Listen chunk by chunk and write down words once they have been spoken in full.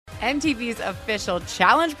MTV's official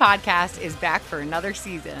Challenge podcast is back for another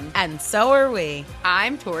season. And so are we.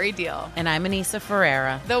 I'm Tori Deal. And I'm Anissa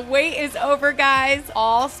Ferreira. The wait is over, guys.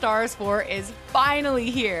 All Stars 4 is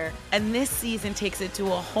finally here. And this season takes it to a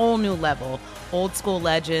whole new level. Old school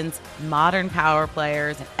legends, modern power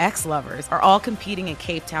players, and ex-lovers are all competing in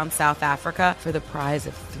Cape Town, South Africa for the prize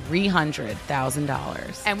of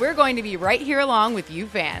 $300,000. And we're going to be right here along with you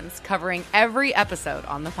fans, covering every episode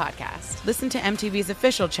on the podcast. Listen to MTV's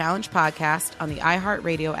official Challenge podcast on the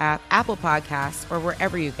iHeartRadio app, Apple Podcasts, or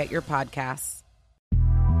wherever you get your podcasts.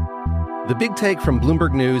 The Big Take from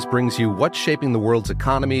Bloomberg News brings you what's shaping the world's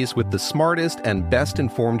economies with the smartest and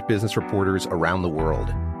best-informed business reporters around the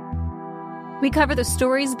world. We cover the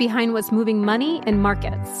stories behind what's moving money and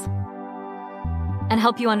markets, and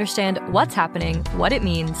help you understand what's happening, what it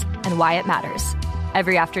means, and why it matters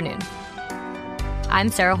every afternoon. I'm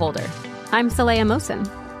Sarah Holder. I'm Saleha Mohsin.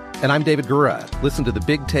 And I'm David Gura. Listen to The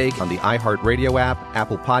Big Take on the iHeartRadio app,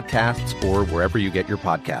 Apple Podcasts, or wherever you get your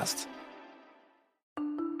podcasts.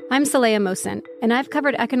 I'm Saleha Mohsin, and I've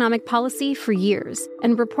covered economic policy for years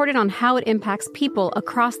and reported on how it impacts people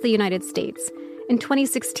across the United States. In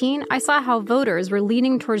 2016, I saw how voters were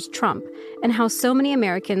leaning towards Trump and how so many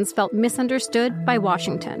Americans felt misunderstood by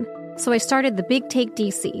Washington. So I started The Big Take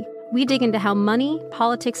DC. We dig into how money,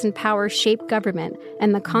 politics, and power shape government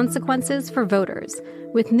and the consequences for voters.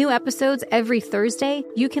 With new episodes every Thursday,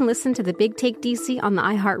 you can listen to The Big Take DC on the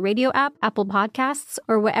iHeartRadio app, Apple Podcasts,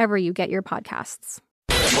 or wherever you get your podcasts.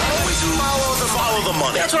 Always follow the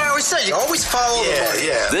money. That's what I always say. You always follow the money.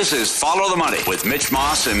 Yeah. This is Follow the Money with Mitch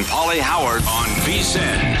Moss and Pauly Howard on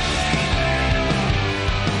VSiN.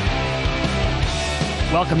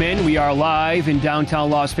 Welcome in. We are live in downtown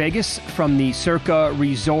Las Vegas from the Circa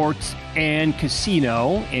Resort and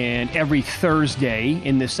Casino. And every Thursday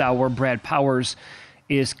in this hour, Brad Powers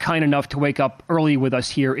is kind enough to wake up early with us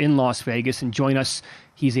here in Las Vegas and join us.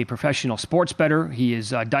 He's a professional sports bettor. He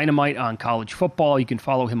is dynamite on college football. You can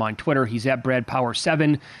follow him on Twitter. He's at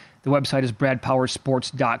BradPower7. The website is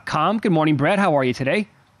BradPowersports.com. Good morning, Brad. How are you today?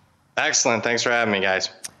 Excellent. Thanks for having me, guys.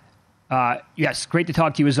 Yes, great to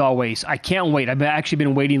talk to you as always. I can't wait. I've actually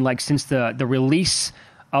been waiting since the release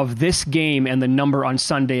of this game and the number on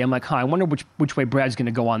Sunday. I'm like, I wonder which way Brad's going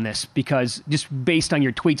to go on this, because just based on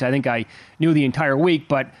your tweets, I think I knew the entire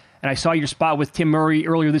week. And I saw your spot with Tim Murray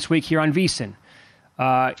earlier this week here on VSiN.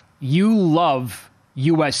 You love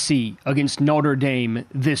USC against Notre Dame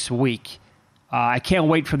this week. I can't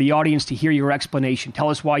wait for the audience to hear your explanation. Tell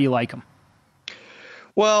us why you like them.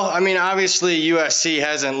 Well, I mean, obviously USC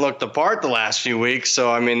hasn't looked the part the last few weeks.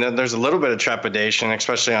 So, I mean, there's a little bit of trepidation,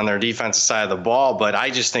 especially on their defensive side of the ball. But I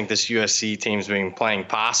just think this USC team's been playing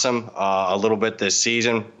possum a little bit this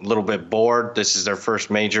season, a little bit bored. This is their first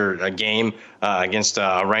major game against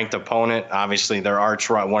a ranked opponent. Obviously,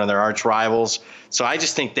 one of their arch rivals. So I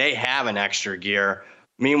just think they have an extra gear.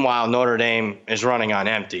 Meanwhile, Notre Dame is running on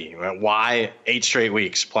empty. Why? 8 straight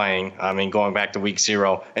weeks playing. I mean, going back to week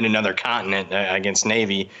 0 in another continent against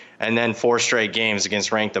Navy, and then 4 straight games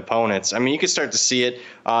against ranked opponents. I mean, you can start to see it.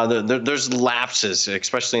 There's lapses,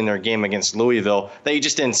 especially in their game against Louisville, that you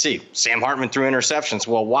just didn't see. Sam Hartman threw interceptions.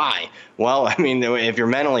 Well, why? Well, I mean, if you're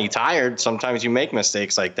mentally tired, sometimes you make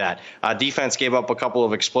mistakes like that. Defense gave up a couple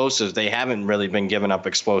of explosives. They haven't really been giving up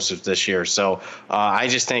explosives this year. So I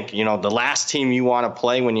just think, the last team you want to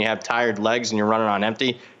play when you have tired legs and you're running on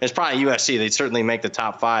empty is probably USC. They'd certainly make the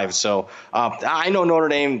top 5. So I know Notre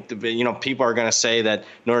Dame, people are going to say that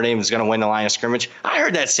Notre Dame is going to win the line of scrimmage. I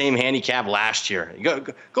heard that same handicap last year.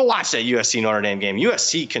 Go watch that USC Notre Dame game.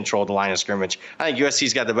 USC controlled the line of scrimmage. I think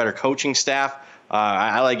USC's got the better coaching staff.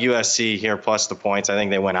 I like USC here plus the points. I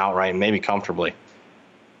think they went outright, maybe comfortably.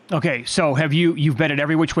 Okay, so you've betted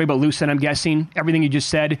every which way but loose, and I'm guessing everything you just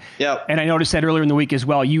said. Yep. And I noticed that earlier in the week as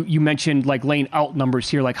well. You mentioned laying out numbers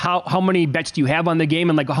here. How many bets do you have on the game,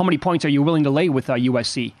 and how many points are you willing to lay with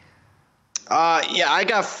USC? I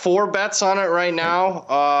got 4 bets on it right now.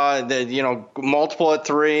 Multiple at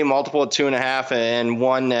 3, multiple at 2.5, and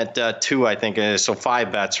one at 2, I think it is. So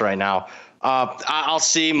 5 bets right now. I'll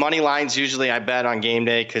see. Money lines usually I bet on game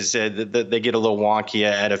day because they get a little wonky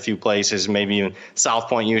at a few places. Maybe even South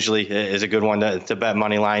Point usually is a good one to bet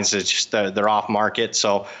money lines. It's just they're off market.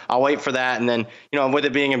 So I'll wait for that. And then, with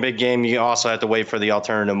it being a big game, you also have to wait for the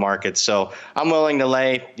alternative market. So I'm willing to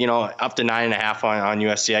lay, up to 9.5 on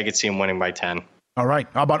USC. I could see them winning by 10. All right.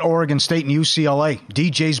 How about Oregon State and UCLA?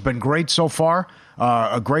 DJ's been great so far.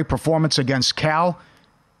 A great performance against Cal.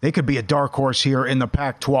 They could be a dark horse here in the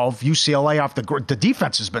Pac-12. UCLA off the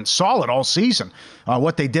defense has been solid all season.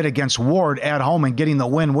 What they did against Ward at home and getting the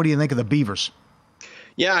win. What do you think of the Beavers?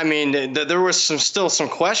 Yeah, I mean, there was still some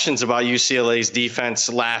questions about UCLA's defense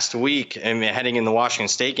last week and heading in the Washington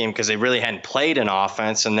State game because they really hadn't played an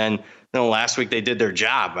offense. And then last week they did their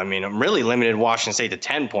job. I mean, really limited Washington State to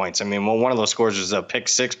 10 points. I mean, one of those scores was a pick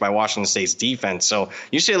six by Washington State's defense. So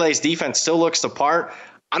UCLA's defense still looks the part.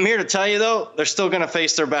 I'm here to tell you, though, they're still going to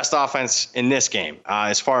face their best offense in this game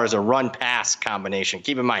as far as a run-pass combination.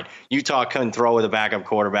 Keep in mind, Utah couldn't throw with a backup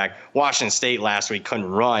quarterback. Washington State last week couldn't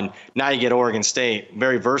run. Now you get Oregon State,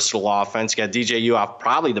 very versatile offense. You got DJU off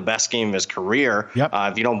probably the best game of his career. Yep.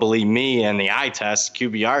 If you don't believe me and the eye test,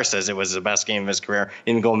 QBR says it was the best game of his career,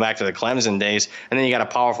 even going back to the Clemson days. And then you got a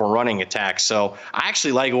powerful running attack. So I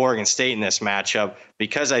actually like Oregon State in this matchup,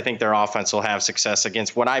 because I think their offense will have success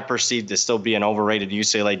against what I perceive to still be an overrated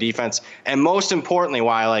UCLA defense. And most importantly,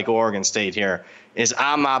 why I like Oregon State here is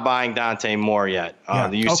I'm not buying Dante Moore yet,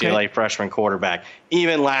 the UCLA freshman quarterback.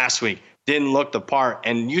 Even last week, didn't look the part.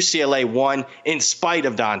 And UCLA won in spite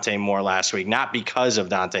of Dante Moore last week, not because of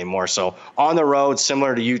Dante Moore. So on the road,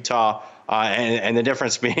 similar to Utah, and the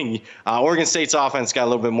difference being Oregon State's offense got a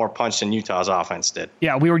little bit more punch than Utah's offense did.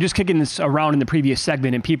 Yeah, we were just kicking this around in the previous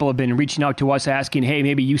segment, and people have been reaching out to us asking, hey,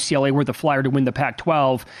 maybe UCLA worth a flyer to win the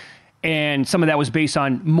Pac-12. And some of that was based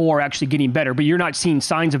on Moore actually getting better. But you're not seeing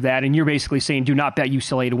signs of that, and you're basically saying do not bet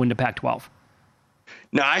UCLA to win the Pac-12.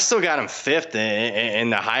 No, I still got him fifth in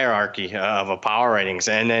the hierarchy of a power ratings.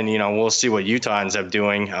 And then, we'll see what Utah ends up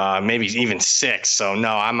doing, maybe even sixth. So, no,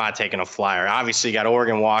 I'm not taking a flyer. Obviously, you got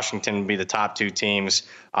Oregon, Washington would be the top two teams.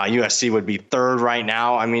 USC would be third right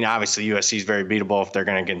now. I mean, obviously, USC is very beatable if they're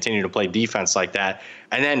going to continue to play defense like that.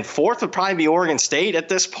 And then fourth would probably be Oregon State at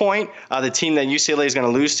this point, the team that UCLA is going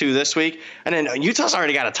to lose to this week. And then Utah's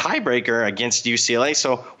already got a tiebreaker against UCLA.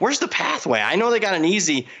 So where's the pathway? I know they got an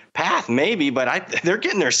easy path maybe, but they're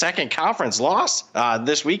getting their second conference loss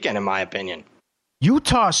this weekend, in my opinion.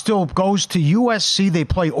 Utah still goes to USC. They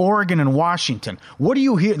play Oregon and Washington. What do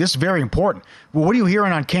you hear? This is very important. What are you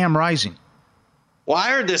hearing on Cam Rising? Well,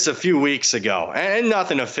 I heard this a few weeks ago, and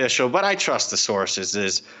nothing official, but I trust the sources,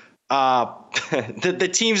 is the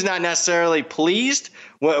team's not necessarily pleased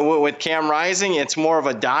with Cam Rising. It's more of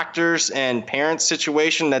a doctors and parents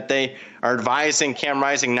situation that they are advising Cam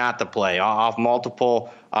Rising not to play off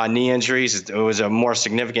multiple knee injuries. It was a more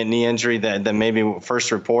significant knee injury than maybe first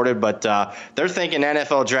reported, but they're thinking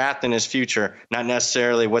NFL draft in his future, not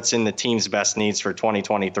necessarily what's in the team's best needs for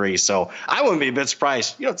 2023. So I wouldn't be a bit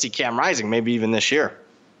surprised. You don't see Cam Rising maybe even this year.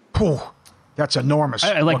 That's enormous.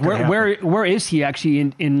 Where is he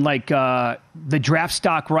actually in like the draft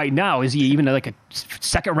stock right now? Is he even like a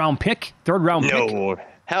second round pick, third round pick? No,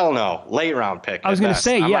 hell no, late round pick. I was going to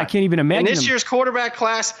say, I can't even imagine. In this year's quarterback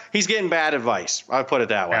class, he's getting bad advice. I'll put it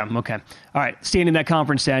that way. Yeah, okay. All right, staying in that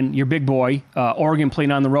conference then, your big boy, Oregon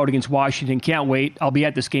playing on the road against Washington. Can't wait. I'll be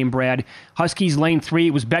at this game, Brad. Huskies lane 3.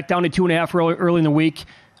 It was back down to 2.5 early in the week.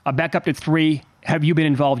 Back up to 3. Have you been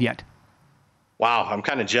involved yet? Wow, I'm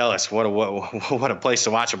kind of jealous. What a place to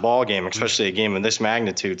watch a ball game, especially a game of this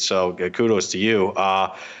magnitude. So kudos to you.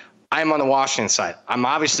 I'm on the Washington side. I'm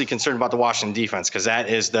obviously concerned about the Washington defense because that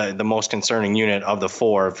is the most concerning unit of the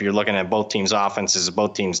four if you're looking at both teams' offenses,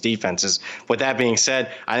 both teams' defenses. With that being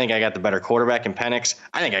said, I think I got the better quarterback in Penix.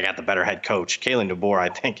 I think I got the better head coach. Kalen DeBoer, I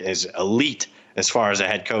think, is elite as far as a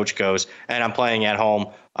head coach goes, and I'm playing at home.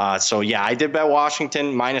 So, yeah, I did bet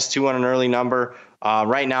Washington, -2 on an early number.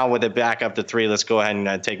 Right now, with it back up to 3, let's go ahead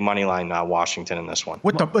and take money line Washington in this one.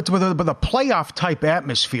 With the playoff type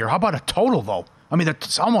atmosphere, how about a total though? I mean,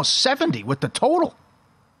 it's almost 70 with the total.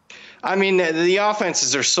 I mean, the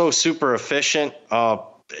offenses are so super efficient.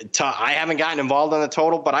 I haven't gotten involved on the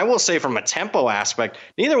total, but I will say from a tempo aspect,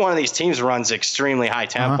 neither one of these teams runs extremely high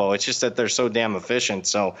tempo. Uh-huh. It's just that they're so damn efficient.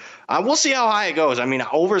 So we'll see how high it goes. I mean,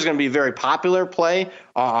 over is going to be a very popular play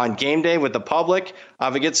on game day with the public.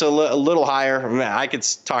 If it gets a little higher, I could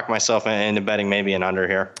talk myself into betting maybe an under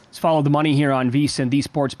here. Let's follow the money here on VSiN, the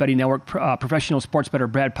Sports Betting Network. Professional sports bettor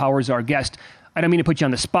Brad Powers, our guest. I don't mean to put you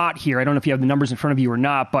on the spot here. I don't know if you have the numbers in front of you or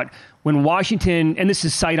not, but when Washington, and this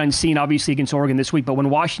is sight unseen, obviously, against Oregon this week, but when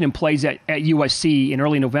Washington plays at USC in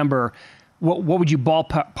early November, what would you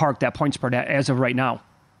ballpark that point spread at as of right now?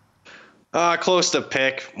 Close to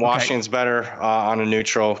pick. Washington's better on a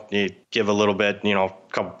neutral. You give a little bit, a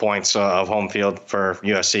couple points of home field for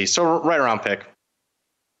USC. So right around pick.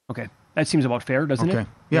 Okay. That seems about fair, doesn't it?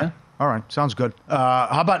 Yeah. All right, sounds good. How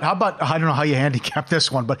about? I don't know how you handicap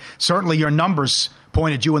this one, but certainly your numbers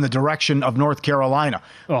pointed you in the direction of North Carolina.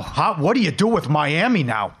 What do you do with Miami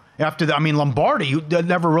now? Lombardi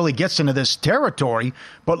never really gets into this territory,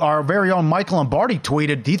 but our very own Michael Lombardi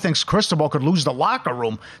tweeted he thinks Cristobal could lose the locker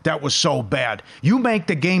room. That was so bad. You make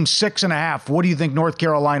the game 6.5. What do you think, North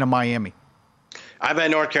Carolina, Miami? I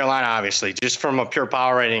bet North Carolina, obviously, just from a pure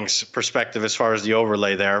power ratings perspective as far as the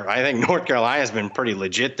overlay there. I think North Carolina has been pretty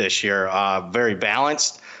legit this year, very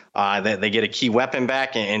balanced. They get a key weapon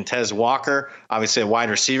back in Tez Walker, obviously a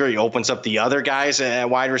wide receiver. He opens up the other guys at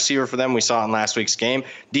wide receiver for them. We saw it in last week's game.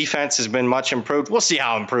 Defense has been much improved. We'll see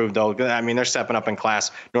how improved, though. I mean, they're stepping up in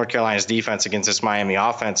class, North Carolina's defense against this Miami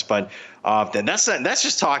offense. But that's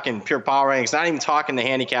just talking pure power ratings, not even talking the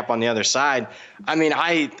handicap on the other side. I mean,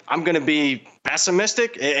 I'm going to be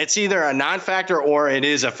pessimistic. It's either a non-factor or it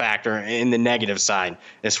is a factor in the negative side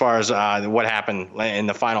as far as what happened in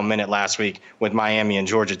the final minute last week with Miami and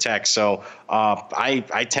Georgia Tech. So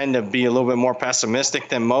I tend to be a little bit more pessimistic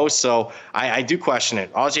than most. So I do question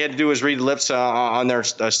it. All you had to do was read the lips on their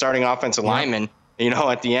starting offensive linemen. You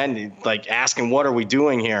know, at the end, like asking, what are we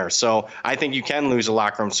doing here? So I think you can lose a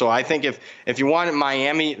locker room. So I think if you want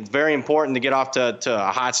Miami, it's very important to get off to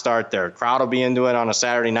a hot start there. Crowd will be into it on a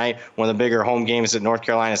Saturday night, one of the bigger home games that North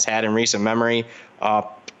Carolina's had in recent memory.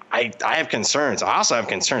 I have concerns. I also have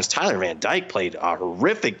concerns. Tyler Van Dyke played a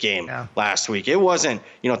horrific game last week. It wasn't,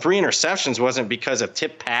 3 interceptions wasn't because of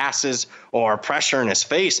tip passes or pressure in his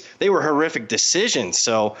face. They were horrific decisions.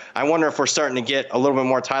 So I wonder if we're starting to get a little bit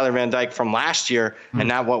more Tyler Van Dyke from last year and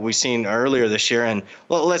not what we've seen earlier this year. And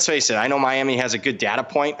let's face it, I know Miami has a good data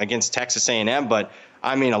point against Texas A&M, but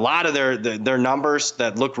I mean, a lot of their numbers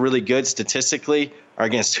that look really good statistically are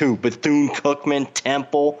against who? Bethune-Cookman,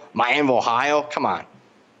 Temple, Miami of Ohio. Come on.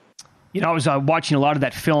 I was watching a lot of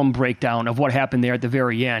that film breakdown of what happened there at the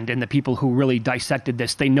very end, and the people who really dissected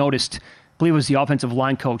this, they noticed, I believe it was the offensive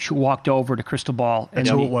line coach who walked over to Crystal Ball. That's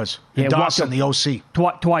who it was. Dawson, the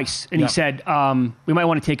OC. Twice. And he said, we might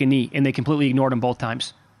want to take a knee, and they completely ignored him both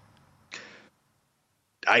times.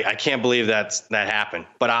 I can't believe that happened.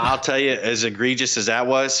 But I'll tell you, as egregious as that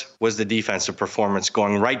was the defensive performance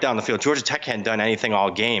going right down the field. Georgia Tech hadn't done anything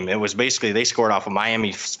all game. It was basically they scored off of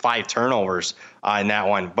Miami's 5 turnovers in that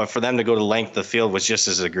one. But for them to go to length of the field was just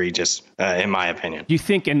as egregious, in my opinion. Do you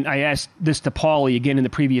think, and I asked this to Paulie again in the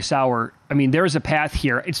previous hour, I mean, there's a path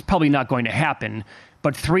here. It's probably not going to happen,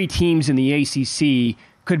 but 3 teams in the ACC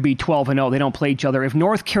could be 12-0. They don't play each other. If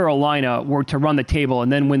North Carolina were to run the table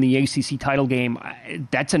and then win the ACC title game,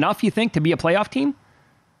 that's enough, you think, to be a playoff team?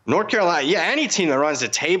 North Carolina, yeah, any team that runs the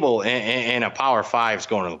table in a Power 5 is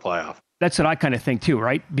going to the playoff. That's what I kind of think too,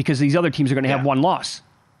 right? Because these other teams are going to have one loss.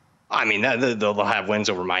 I mean, they'll have wins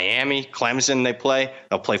over Miami, Clemson they play.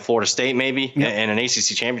 They'll play Florida State maybe in an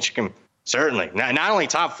ACC championship game. Certainly. Not only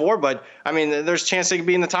top 4, but, I mean, there's a chance they could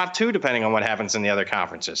be in the top 2 depending on what happens in the other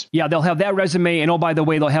conferences. Yeah, they'll have that resume. And, oh, by the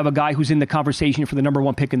way, they'll have a guy who's in the conversation for the number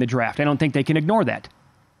 1 pick in the draft. I don't think they can ignore that.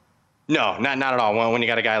 No, not at all. When you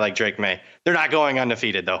got a guy like Drake May. They're not going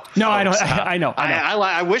undefeated, though. No, I know. I know.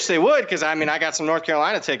 I wish they would because, I mean, I got some North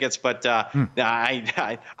Carolina tickets, but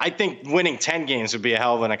I think winning 10 games would be a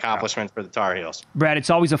hell of an accomplishment for the Tar Heels. Brad, it's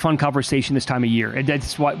always a fun conversation this time of year. And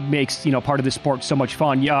that's what makes, part of the sport so much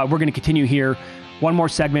fun. Yeah, we're going to continue here. One more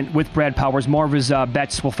segment with Brad Powers, more of his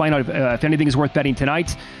bets. We'll find out if anything is worth betting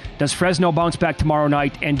tonight. Does Fresno bounce back tomorrow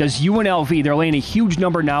night? And does UNLV, they're laying a huge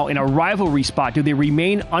number now in a rivalry spot. Do they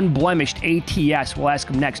remain unblemished ATS? We'll ask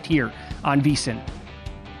them next here on VSiN.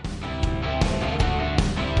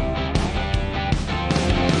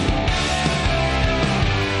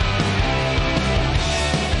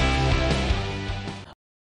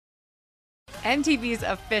 MTV's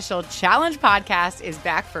official Challenge podcast is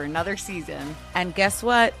back for another season. And guess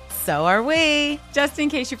what? So are we. Just in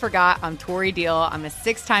case you forgot, I'm Tori Deal. I'm a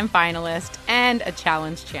 6-time finalist and a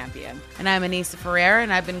Challenge champion. And I'm Anissa Ferreira,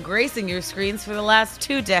 and I've been gracing your screens for the last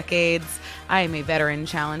 2 decades. I am a veteran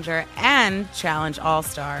challenger and Challenge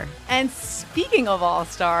All-Star. And speaking of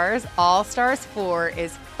All-Stars, All-Stars 4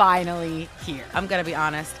 is finally here. I'm going to be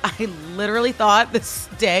honest. I literally thought this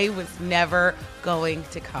day was never going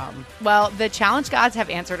to come. Well, the Challenge gods have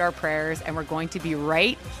answered our prayers, and we're going to be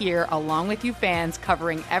right here along with you fans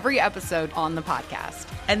covering every episode on the podcast.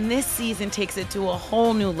 And this season takes it to a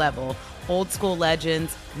whole new level. Old school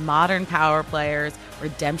legends, modern power players,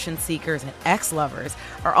 redemption seekers, and ex-lovers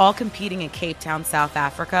are all competing in Cape Town, South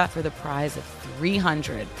Africa for the prize of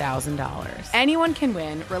 $300,000. Anyone can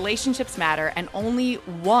win, relationships matter, and only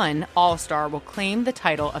one All-Star will claim the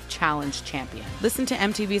title of Challenge champion. Listen to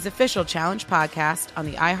MTV's official Challenge podcast on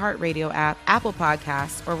the iHeartRadio app, Apple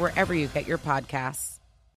Podcasts, or wherever you get your podcasts.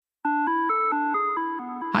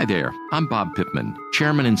 Hi there, I'm Bob Pittman,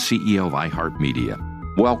 Chairman and CEO of iHeartMedia.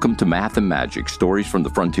 Welcome to Math and Magic, Stories from the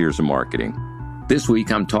Frontiers of Marketing. This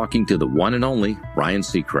week, I'm talking to the one and only Ryan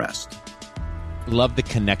Seacrest. Love the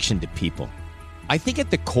connection to people. I think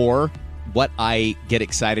at the core, what I get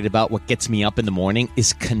excited about, what gets me up in the morning,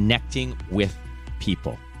 is connecting with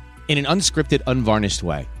people. in an unscripted, unvarnished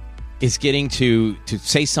way, is getting to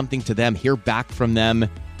say something to them, hear back from them,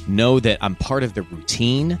 know that I'm part of the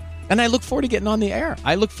routine. And I look forward to getting on the air.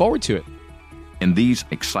 I look forward to it. In these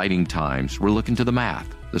exciting times, we're looking to the math,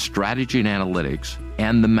 the strategy and analytics,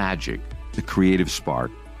 and the magic, the creative spark,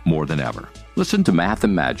 more than ever. Listen to Math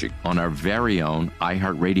and Magic on our very own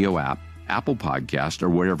iHeartRadio app, Apple Podcast, or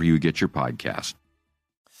wherever you get your podcast.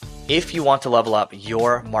 If you want to level up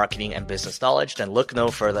your marketing and business knowledge, then look no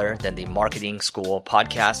further than the Marketing School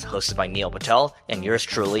podcast hosted by Neil Patel and yours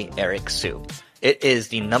truly, Eric Siu. It is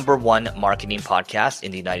the #1 marketing podcast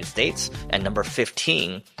in the United States and number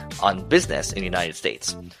 15 on business in the United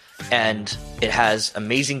States. And it has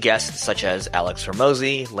amazing guests such as Alex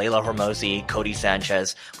Hormozi, Layla Hormozi, Cody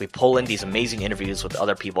Sanchez. We pull in these amazing interviews with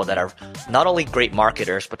other people that are not only great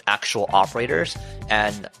marketers, but actual operators.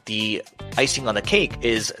 And the icing on the cake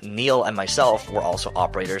is Neil and myself were also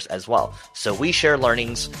operators as well. So we share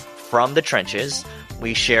learnings from the trenches.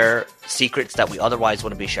 We share secrets that we otherwise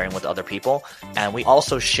wouldn't be sharing with other people. And we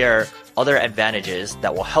also share other advantages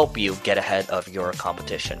that will help you get ahead of your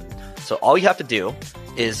competition. So all you have to do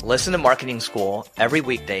is listen to Marketing School every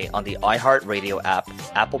weekday on the iHeartRadio app,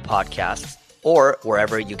 Apple Podcasts, or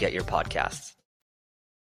wherever you get your podcasts.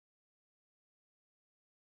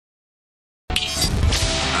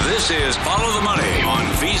 This is Follow the Money on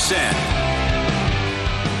VSiN.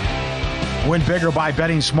 Win bigger by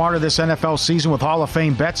betting smarter this NFL season with Hall of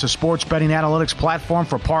Fame Bets, a sports betting analytics platform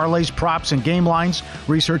for parlays, props, and game lines.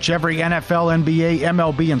 Research every NFL, NBA,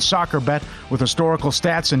 MLB, and soccer bet with historical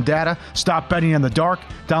stats and data. Stop betting in the dark.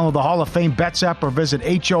 Download the Hall of Fame Bets app or visit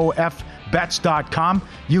HOFBets.com.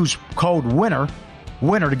 Use code WINNER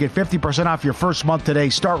to get 50% off your first month today.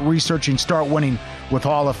 Start researching, start winning with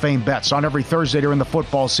Hall of Fame Bets. On every Thursday during the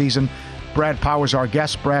football season, Brad Powers, our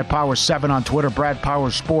guest. Brad Powers 7 on Twitter.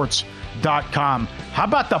 BradPowersSports.com. How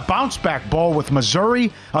about the bounce back bowl with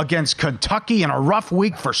Missouri against Kentucky in a rough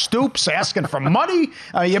week for Stoops asking for money?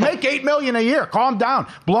 You make $8 million a year. Calm down.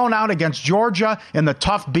 Blown out against Georgia in the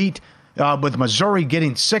tough beat with Missouri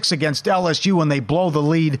getting 6 against LSU when they blow the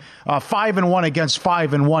lead. 5-1 against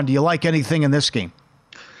 5-1. Do you like anything in this game?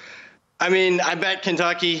 I mean, I bet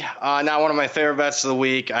Kentucky, not one of my favorite bets of the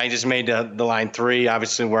week. I just made the line 3.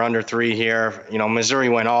 Obviously, we're under 3 here. You know, Missouri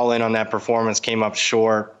went all in on that performance, came up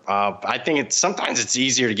short. I think sometimes it's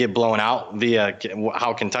easier to get blown out via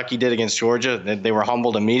how Kentucky did against Georgia. They were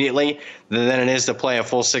humbled immediately than it is to play a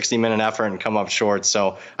full 60-minute effort and come up short.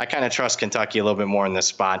 So I kind of trust Kentucky a little bit more in this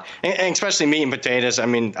spot, and especially meat and potatoes. I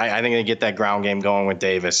mean, I think they get that ground game going with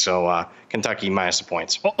Davis. So Kentucky minus the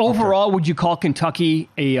points. Overall, would you call Kentucky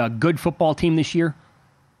a good football team this year?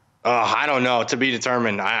 I don't know. To be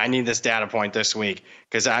determined. I need this data point this week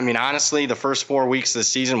because, I mean, honestly, the first 4 weeks of the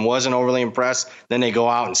season wasn't overly impressed. Then they go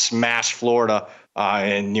out and smash Florida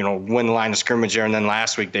and, you know, win the line of scrimmage there. And then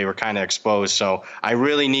last week they were kind of exposed. So I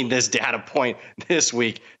really need this data point this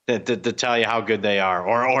week to tell you how good they are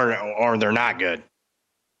or they're not good.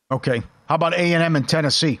 Okay. How about A&M and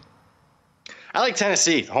Tennessee? I like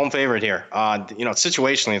Tennessee, home favorite here. You know,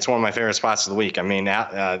 situationally, it's one of my favorite spots of the week. I mean,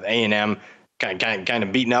 A&M kind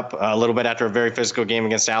of beaten up a little bit after a very physical game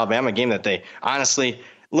against Alabama, a game that they honestly,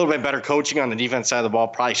 a little bit better coaching on the defense side of the ball,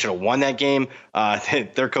 probably should have won that game.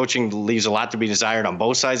 Their coaching leaves a lot to be desired on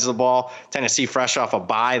both sides of the ball. Tennessee fresh off a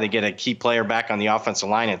bye. They get a key player back on the offensive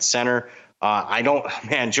line at center.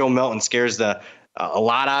 Joe Milton scares a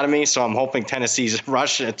lot out of me, so I'm hoping Tennessee's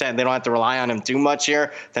rush attack, they don't have to rely on him too much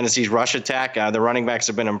here. Tennessee's rush attack, the running backs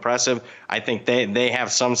have been impressive. I think they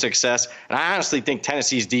have some success, and I honestly think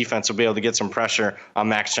Tennessee's defense will be able to get some pressure on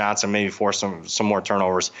Max Johnson, maybe force some more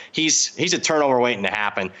turnovers. He's a turnover waiting to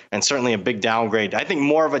happen, and certainly a big downgrade. I think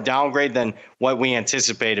more of a downgrade than what we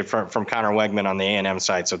anticipated from Connor Wegman on the A&M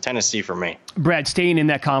side, so Tennessee for me. Brad, staying in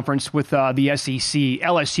that conference with the SEC,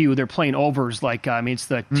 LSU, they're playing overs like, it's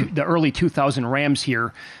the early 2000 Rams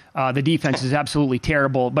here. The defense is absolutely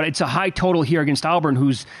terrible, but it's a high total here against Auburn,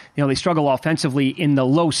 who's, you know, they struggle offensively in the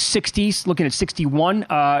low 60s, looking at 61.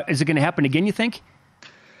 Is it going to happen again, you think?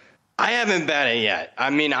 I haven't bet it yet. I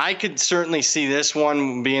mean, I could certainly see this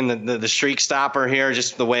one being the streak stopper here,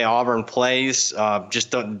 just the way Auburn plays.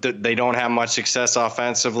 They don't have much success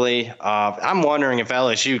offensively. I'm wondering if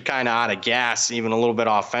LSU kind of out of gas, even a little bit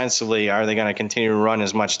offensively, are they going to continue to run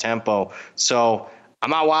as much tempo? So I'm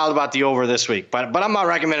not wild about the over this week, but I'm not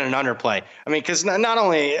recommending an underplay. I mean, because not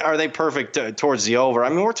only are they perfect towards the over, I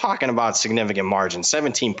mean, we're talking about significant margin,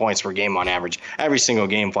 17 points per game on average. Every single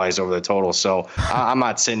game flies over the total. So I'm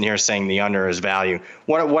not sitting here saying the under is value.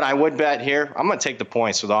 What I would bet here, I'm going to take the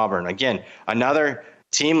points with Auburn. Again, another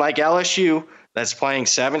team like LSU that's playing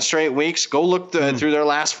 7 straight weeks. Go look through their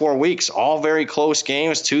last 4 weeks. All very close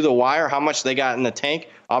games to the wire. How much they got in the tank?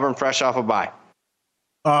 Auburn fresh off a bye.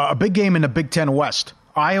 A big game in the Big Ten West,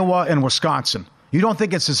 Iowa and Wisconsin. You don't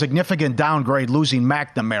think it's a significant downgrade losing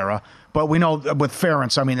McNamara, but we know with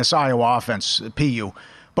Ferentz, I mean, this Iowa offense, PU.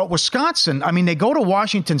 But Wisconsin, I mean, they go to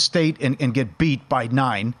Washington State and get beat by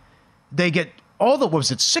 9. They get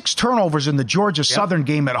 6 turnovers in the Georgia Southern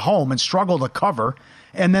game at home and struggle to cover.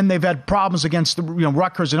 And then they've had problems against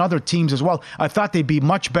Rutgers and other teams as well. I thought they'd be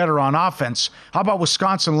much better on offense. How about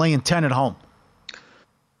Wisconsin laying 10 at home?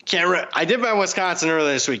 I did bet Wisconsin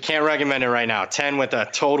earlier this week. Can't recommend it right now. 10 with a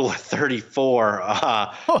total of 34.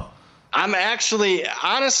 I'm actually,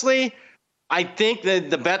 honestly, I think that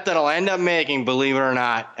the bet that I'll end up making, believe it or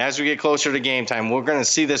not, as we get closer to game time, we're going to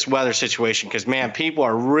see this weather situation because, man, people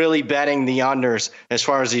are really betting the unders as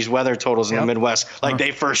far as these weather totals in the Midwest. Like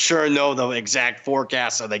they for sure know the exact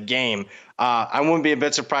forecast of the game. I wouldn't be a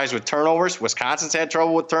bit surprised with turnovers. Wisconsin's had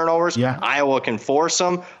trouble with turnovers. Yeah. Iowa can force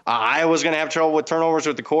them. Iowa's going to have trouble with turnovers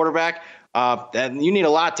with the quarterback. And you need a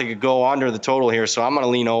lot to go under the total here, so I'm going to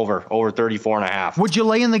lean over 34.5. Would you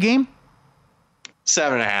lay in the game?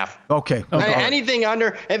 7.5. Okay. Anything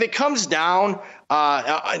under, if it comes down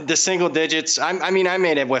the single digits, I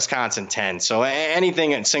made it Wisconsin 10. So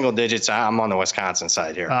anything in single digits, I'm on the Wisconsin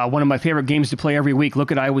side here. One of my favorite games to play every week.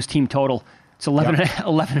 Look at Iowa's team total. It's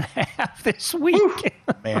 11.5 this week.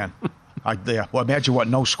 Man. Well, imagine what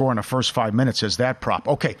no score in the first 5 minutes is, that prop.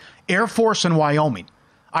 Okay. Air Force and Wyoming.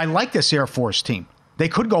 I like this Air Force team. They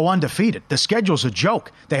could go undefeated. The schedule's a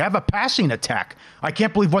joke. They have a passing attack. I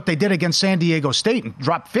can't believe what they did against San Diego State and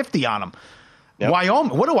dropped 50 on them. Yep.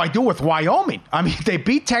 Wyoming. What do I do with Wyoming? I mean, they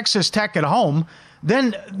beat Texas Tech at home.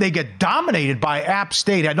 Then they get dominated by App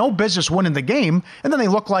State. Had no business winning the game. And then they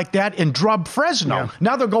look like that and drub Fresno. Yeah.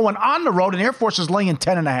 Now they're going on the road, and Air Force is laying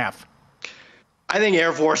 10.5. I think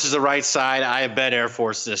Air Force is the right side. I bet Air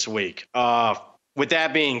Force this week. With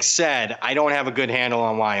that being said, I don't have a good handle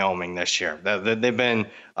on Wyoming this year. They've been,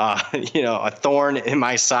 a thorn in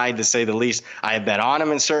my side, to say the least. I have bet on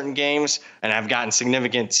them in certain games, and I've gotten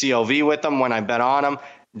significant COV with them when I bet on them.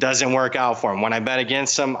 Doesn't work out for them. When I bet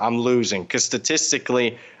against them, I'm losing. Because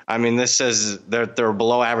statistically, I mean, this says they're a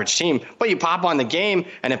below average team. But you pop on the game,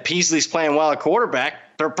 and if Peasley's playing well at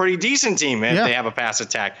quarterback, they're a pretty decent team if they have a pass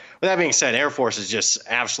attack. With that being said, Air Force is just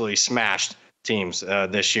absolutely smashed teams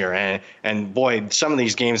this year, and boy, some of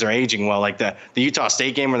these games are aging well. Like the Utah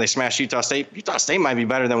State game where they smashed Utah State. Utah State might be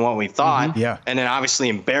better than what we thought. Mm-hmm. Yeah. And then obviously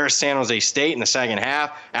embarrassed San Jose State in the second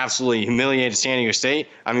half. Absolutely humiliated San Diego State.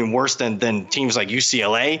 I mean, worse than teams like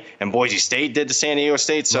UCLA and Boise State did to San Diego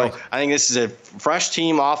State. So right. I think this is a fresh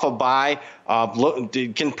team off a bye.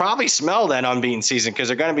 Can probably smell that unbeaten season because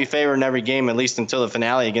they're going to be favored in every game, at least until the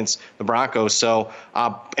finale against the Broncos. So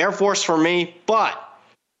Air Force for me, but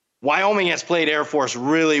Wyoming has played Air Force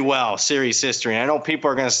really well, series history. And I know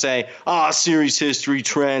people are going to say, series history,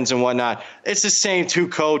 trends and whatnot. It's the same 2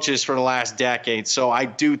 coaches for the last decade. So I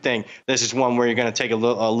do think this is one where you're going to take a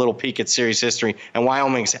little peek at series history. And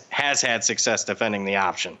Wyoming has had success defending the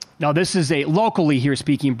option. Now, this is locally here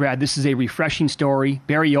speaking, Brad, this is a refreshing story.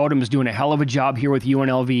 Barry Odom is doing a hell of a job here with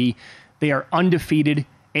UNLV. They are undefeated.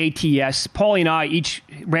 ATS. Paulie and I each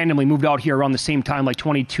randomly moved out here around the same time, like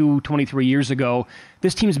 22, 23 years ago.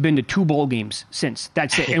 This team's been to 2 bowl games since.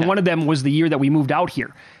 That's it. And one of them was the year that we moved out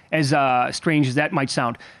here, as strange as that might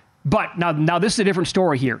sound. But now this is a different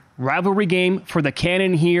story here. Rivalry game for the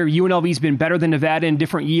Cannon here. UNLV's been better than Nevada in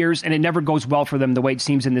different years, and it never goes well for them the way it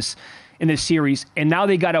seems in this series. And now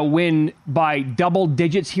they got to win by double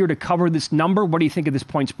digits here to cover this number. What do you think of this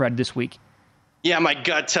point spread this week? Yeah, my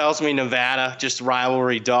gut tells me Nevada, just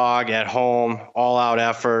rivalry dog at home, all-out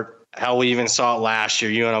effort. Hell, we even saw it last year.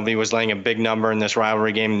 UNLV was laying a big number in this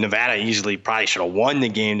rivalry game. Nevada easily probably should have won the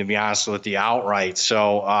game, to be honest with you, outright.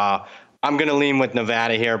 So I'm going to lean with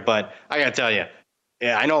Nevada here. But I got to tell you,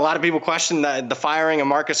 I know a lot of people question the firing of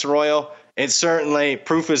Marcus Arroyo. It's certainly,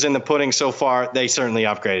 proof is in the pudding so far. They certainly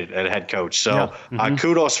upgraded at head coach. So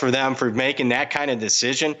kudos for them for making that kind of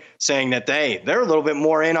decision, saying that they're a little bit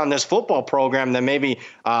more in on this football program than maybe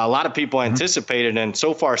a lot of people anticipated. And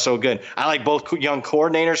so far, so good. I like both young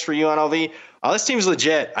coordinators for UNLV. This team's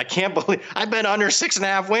legit. I can't believe I bet under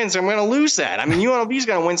 6.5 wins. I'm going to lose that. I mean, UNLV is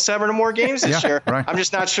going to win 7 or more games this year. Right. I'm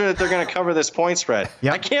just not sure that they're going to cover this point spread.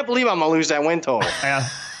 I can't believe I'm going to lose that win total. Yeah.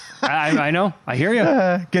 I know. I hear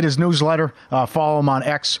you. Get his newsletter. Follow him on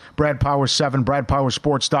X, Brad Powers 7,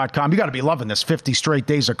 BradPowersSports.com. You got to be loving this 50 straight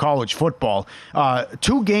days of college football.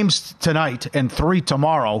 2 games tonight and 3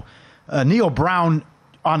 tomorrow. Neil Brown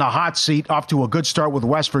on the hot seat, off to a good start with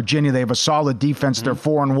West Virginia. They have a solid defense. They're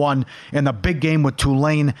 4-1 in the big game with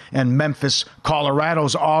Tulane and Memphis.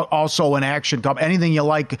 Colorado's also in action. Anything you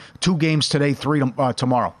like? 2 games today, 3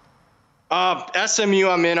 tomorrow. SMU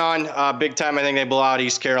I'm in on big time. I think they blow out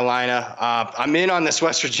East Carolina. I'm in on this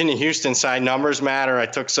West Virginia-Houston side. Numbers matter. I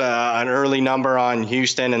took an early number on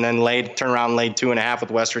Houston and then turned around and laid 2.5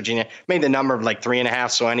 with West Virginia. Made the number of like 3.5,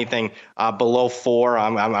 so anything below 4,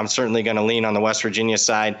 I'm certainly going to lean on the West Virginia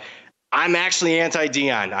side. I'm actually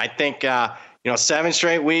anti-Deion. I think 7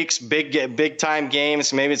 straight weeks, big time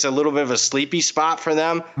games. Maybe it's a little bit of a sleepy spot for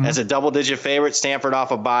them as a double-digit favorite. Stanford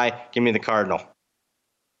off a bye. Give me the Cardinal.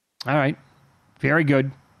 All right. Very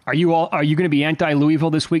good. Are you going to be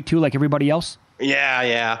anti-Louisville this week too, like everybody else?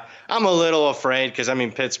 Yeah. I'm a little afraid because,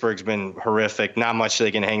 Pittsburgh's been horrific. Not much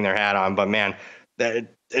they can hang their hat on. But, man,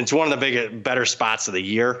 it's one of the better spots of the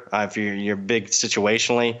year if you're big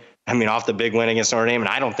situationally. Off the big win against Notre Dame. And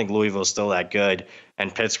I don't think Louisville's still that good.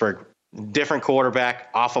 And Pittsburgh, different quarterback,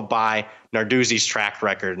 off a bye. Narduzzi's track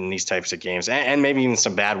record in these types of games, and maybe even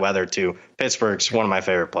some bad weather too. Pittsburgh's one of my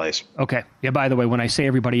favorite plays. Okay. Yeah, by the way, when I say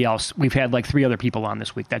everybody else, we've had like 3 other people on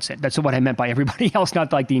this week. That's it. That's what I meant by everybody else,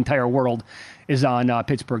 not like the entire world is on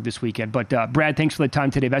Pittsburgh this weekend. But Brad, thanks for the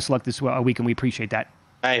time today. Best of luck this week, and we appreciate that.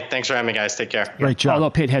 Hey, thanks for having me, guys. Take care. Great job.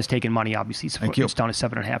 Although Pitt has taken money, obviously. It's down to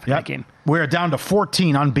 7.5 in that game. We're down to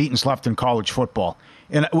 14 unbeatens left in college football.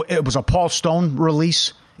 And it was a Paul Stone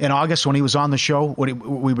release in August when he was on the show.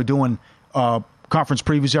 We were doing conference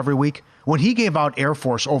previews every week. When he gave out Air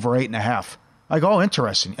Force over 8.5, I go, oh,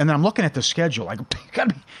 interesting. And then I'm looking at the schedule.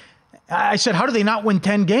 I said, how do they not win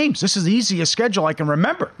 10 games? This is the easiest schedule I can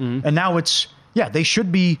remember. And now they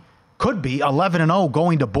could be 11-0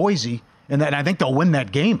 going to Boise. And then I think they'll win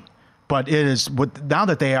that game. But it is now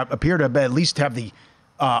that they appear to at least have the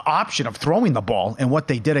option of throwing the ball and what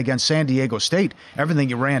they did against San Diego State, everything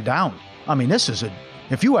you ran down.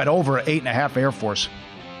 If you had over 8.5 Air Force,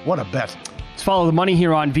 what a bet. Let's follow the money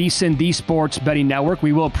here on VSiN, the Sports Betting Network.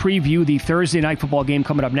 We will preview the Thursday night football game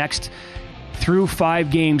coming up next. Through 5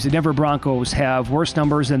 games, the Denver Broncos have worse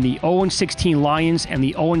numbers than the 0-16 Lions and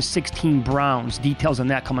the 0-16 Browns. Details on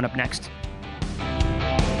that coming up next.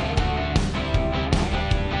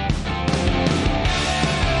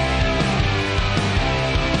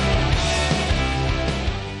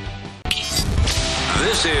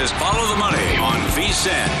 This is Follow the Money on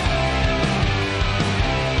VSiN.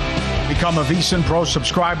 Become a VSiN Pro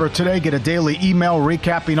subscriber today. Get a daily email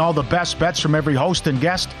recapping all the best bets from every host and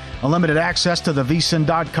guest. Unlimited access to the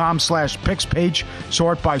vsin.com/picks page.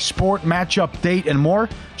 Sort by sport, matchup, date, and more.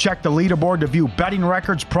 Check the leaderboard to view betting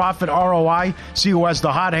records, profit, ROI. See who has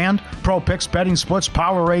the hot hand. Pro picks, betting splits,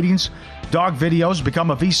 power ratings, dog videos.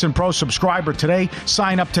 Become a VSiN Pro subscriber today.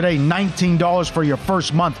 Sign up today. $19 for your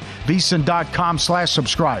first month.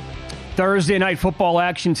 vsin.com/subscribe. Thursday night football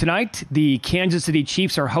action tonight. The Kansas City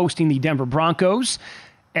Chiefs are hosting the Denver Broncos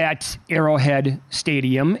at Arrowhead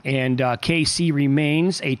Stadium, and KC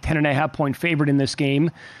remains a 10.5-point favorite in this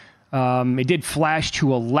game. It did flash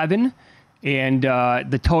to 11, and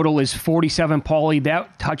the total is 47. Paulie,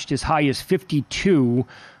 that touched as high as 52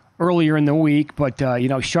 earlier in the week, but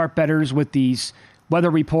sharp bettors with these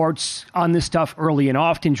weather reports on this stuff early and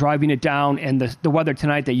often driving it down, and the weather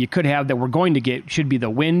tonight that you could have that we're going to get should be the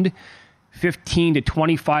wind. 15 to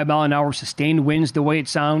 25 mile an hour sustained winds, the way it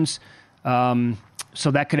sounds. So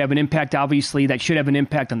that could have an impact, obviously. That should have an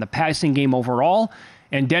impact on the passing game overall.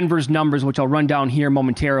 And Denver's numbers, which I'll run down here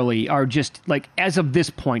momentarily, are just, like, as of this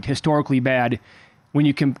point, historically bad. When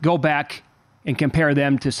you can go back and compare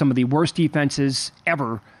them to some of the worst defenses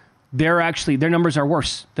ever, their numbers are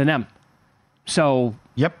worse than them. So,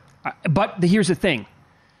 yep. But here's the thing.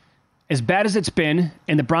 As bad as it's been,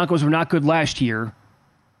 and the Broncos were not good last year,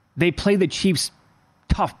 they played the Chiefs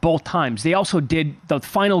tough both times. They also did the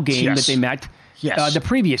final game that they met the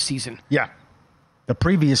previous season. Yeah. The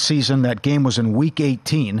previous season, that game was in Week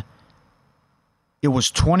 18. It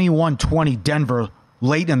was 21-20 Denver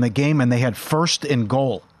late in the game, and they had first and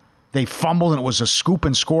goal. They fumbled, and it was a scoop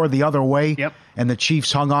and score the other way, and the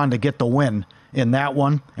Chiefs hung on to get the win in that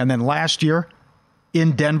one. And then last year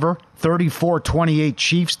in Denver, 34-28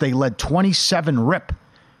 Chiefs. They led 27-rip.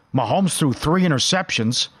 Mahomes threw 3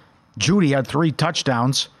 interceptions. Judy had 3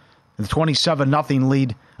 touchdowns. The 27-0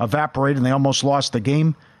 lead evaporated, and they almost lost the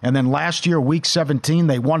game. And then last year, Week 17,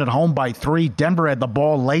 they won at home by 3. Denver had the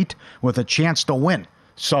ball late with a chance to win.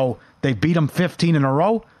 So they beat them 15 in a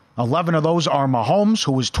row. 11 of those are Mahomes,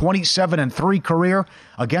 who was 27-3 career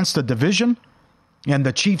against the division. And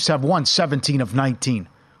the Chiefs have won 17 of 19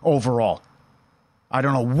 overall. I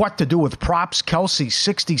don't know what to do with props. Kelsey,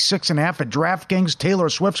 66.5 at DraftKings. Taylor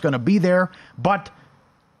Swift's going to be there. But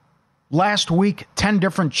Last week, 10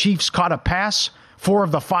 different Chiefs caught a pass. 4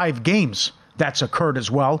 of the 5 games that's occurred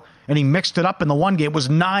as well. And he mixed it up in the one game. It was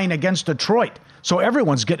 9 against Detroit. So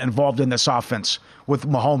everyone's getting involved in this offense with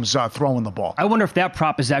Mahomes throwing the ball. I wonder if that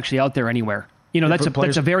prop is actually out there anywhere. You know,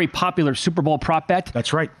 that's a very popular Super Bowl prop bet.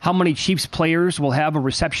 That's right. How many Chiefs players will have a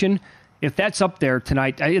reception? If that's up there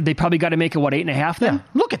tonight, they probably got to make it, 8.5 then? Yeah.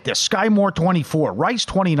 Look at this. Sky Moore, 24. Rice,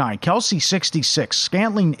 29. Kelsey, 66.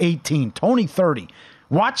 Scantling, 18. Tony, 30.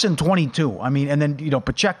 Watson, 22. I mean, and then,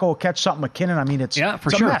 Pacheco will catch something. McKinnon, I mean, it's a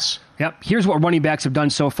sure. Mess. Yep. Here's what running backs have done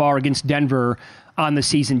so far against Denver on the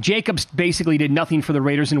season. Jacobs basically did nothing for the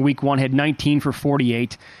Raiders in week 1, had 19 for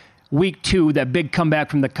 48. Week 2, that big comeback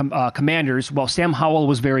from the Commanders, while Sam Howell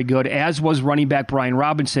was very good, as was running back Brian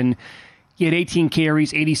Robinson. He had 18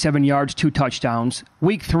 carries, 87 yards, 2 touchdowns.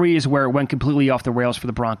 Week 3 is where it went completely off the rails for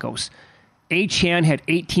the Broncos. Achane had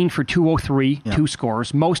 18 for 203, 2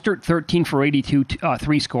 scores. Mostert, 13 for 82,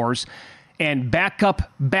 3 scores. And backup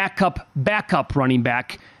running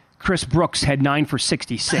back Chris Brooks had 9 for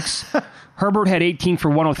 66. Herbert had 18 for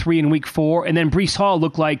 103 in week 4. And then Breece Hall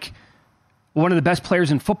looked like one of the best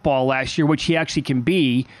players in football last year, which he actually can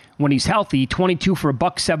be when he's healthy. 22 for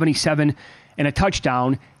 $177 and a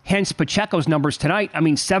touchdown. Hence Pacheco's numbers tonight. I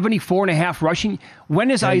mean, 74.5 rushing. When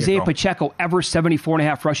has Isaiah Pacheco ever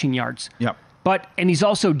 74.5 rushing yards? Yep. And he's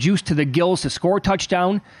also juiced to the gills to score a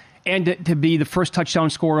touchdown and to be the first touchdown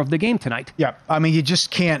scorer of the game tonight. Yeah, I mean,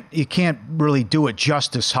 you can't really do it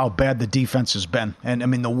justice how bad the defense has been. And I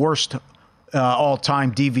mean, the worst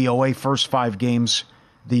all-time DVOA first 5 games.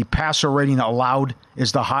 The passer rating allowed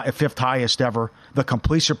is the 5th highest ever. The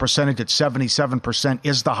completion percentage at 77%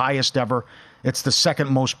 is the highest ever. It's the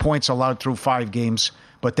 2nd most points allowed through 5 games.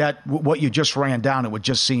 But what you just ran down, it would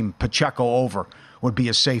just seem Pacheco over would be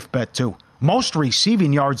a safe bet too. Most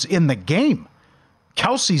receiving yards in the game.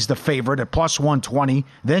 Kelsey's the favorite at plus 120.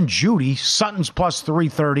 Then Judy. Sutton's plus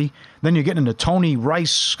 330. Then you get into Tony,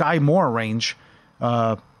 Rice, Sky Moore range.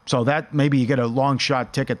 So that maybe you get a long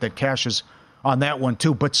shot ticket that cashes on that one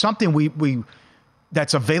too. But something we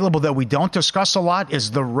that's available that we don't discuss a lot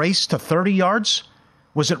is the race to 30 yards.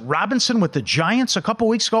 Was it Robinson with the Giants a couple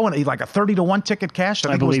weeks ago and like a 30-1 ticket cash? I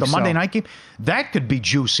think it was the Monday night game. That could be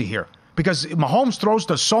juicy here because Mahomes throws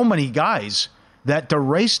to so many guys that the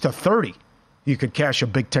race to 30, you could cash a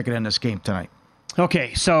big ticket in this game tonight.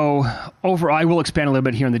 Okay, so I will expand a little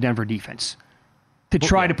bit here on the Denver defense to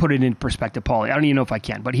try to put it in perspective, Paulie. I don't even know if I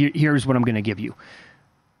can, but here's what I'm going to give you.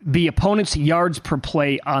 The opponent's yards per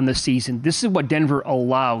play on the season. This is what Denver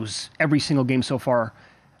allows every single game so far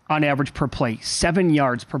on average per play, 7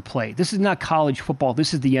 yards per play. This is not college football.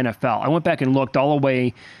 This is the NFL. I went back and looked all the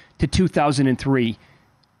way to 2003.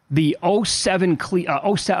 The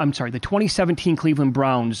 2017 Cleveland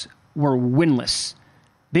Browns were winless.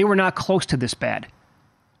 They were not close to this bad.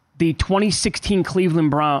 The 2016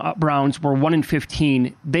 Cleveland Browns were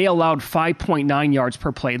 1-15. They allowed 5.9 yards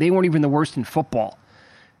per play. They weren't even the worst in football.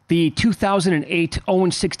 The 2008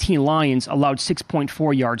 0-16 Lions allowed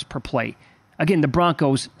 6.4 yards per play. Again, the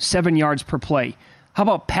Broncos, 7 yards per play. How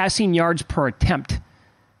about passing yards per attempt?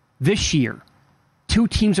 This year, 2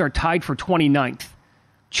 teams are tied for 29th.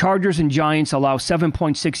 Chargers and Giants allow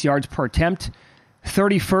 7.6 yards per attempt.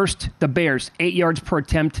 31st, the Bears, 8 yards per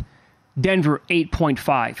attempt. Denver,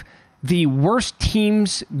 8.5. The worst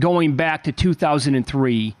teams going back to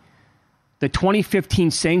 2003, the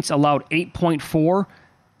 2015 Saints allowed 8.4,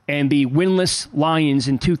 and the winless Lions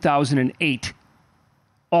in 2008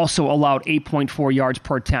 also allowed 8.4 yards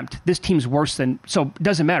per attempt. This team's worse than, so it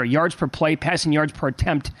doesn't matter. Yards per play, passing yards per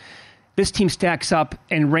attempt. This team stacks up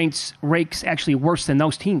and ranks actually worse than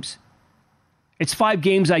those teams. It's 5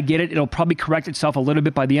 games, I get it. It'll probably correct itself a little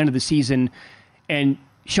bit by the end of the season. And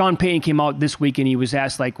Sean Payton came out this week and he was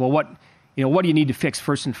asked, like, well, what do you need to fix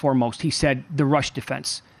first and foremost? He said the rush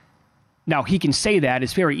defense. Now, he can say that.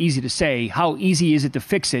 It's very easy to say. How easy is it to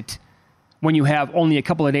fix it when you have only a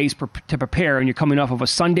couple of days to prepare and you're coming off of a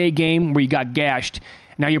Sunday game where you got gashed?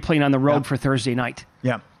 Now you're playing on the road for Thursday night.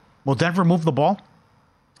 Yeah. Will Denver move the ball?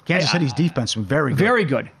 Kansas City's defense is very good. Very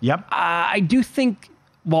good. Yep. I do think,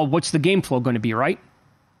 well, what's the game flow going to be, right?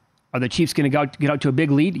 Are the Chiefs going to get out to a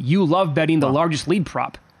big lead? You love betting the largest lead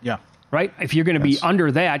prop. Yeah. Right? If you're going to be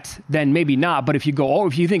under that, then maybe not. But if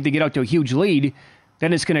you think they get out to a huge lead,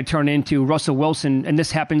 then it's going to turn into Russell Wilson, and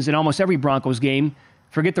this happens in almost every Broncos game.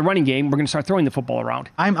 Forget the running game. We're going to start throwing the football around.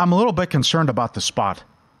 I'm a little bit concerned about the spot.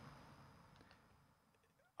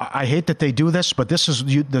 I hate that they do this, but this is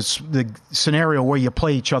the scenario where you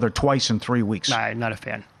play each other twice in 3 weeks. Nah, not a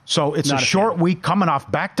fan. So it's a short week coming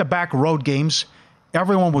off back-to-back road games.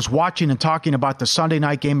 Everyone was watching and talking about the Sunday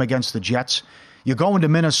night game against the Jets. You go into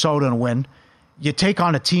Minnesota and win. you take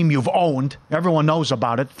on a team you've owned. Everyone knows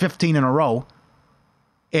about it, 15 in a row.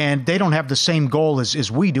 And they don't have the same goal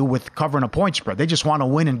as we do with covering a point spread. They just want to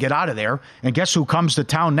win and get out of there. And guess who comes to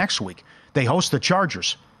town next week? They host the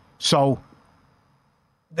Chargers. So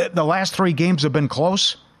the last 3 games have been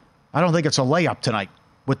close. I don't think it's a layup tonight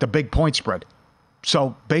with the big point spread.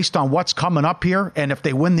 So based on what's coming up here, and if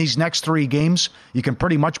they win these next 3 games, you can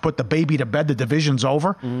pretty much put the baby to bed. The division's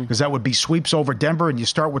over, because that would be sweeps over Denver, and you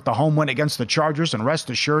start with the home win against the Chargers, and rest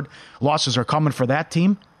assured, losses are coming for that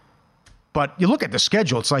team. But you look at the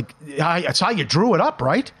schedule; it's like it's how you drew it up,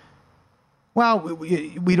 right? Well,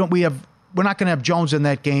 we're not going to have Jones in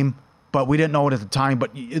that game, but we didn't know it at the time.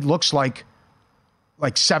 But it looks like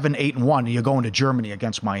 7-8-1, and you're going to Germany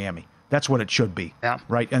against Miami. That's what it should be. Yeah.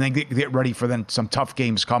 Right? And then get ready for then some tough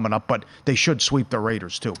games coming up, but they should sweep the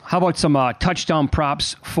Raiders too. How about some touchdown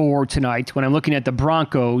props for tonight? When I'm looking at the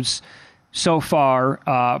Broncos so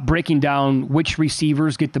far, breaking down which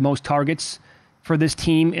receivers get the most targets for this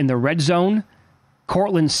team in the red zone,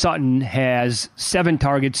 Cortland Sutton has 7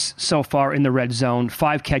 targets so far in the red zone,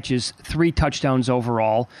 5 catches, 3 touchdowns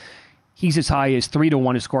overall. He's as high as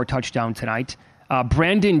 3-1 to score a touchdown tonight.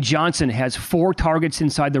 Brandon Johnson has 4 targets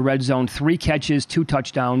inside the red zone, 3 catches, 2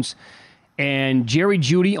 touchdowns. And Jerry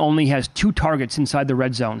Jeudy only has 2 targets inside the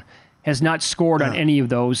red zone, has not scored on any of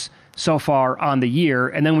those so far on the year.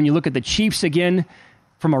 And then when you look at the Chiefs again,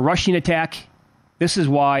 from a rushing attack, this is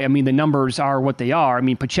why, the numbers are what they are.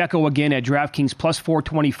 Pacheco again at DraftKings plus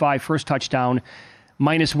 425 first touchdown,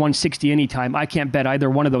 minus 160 anytime. I can't bet either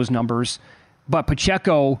one of those numbers. But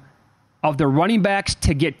Pacheco, of the running backs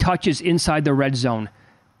to get touches inside the red zone,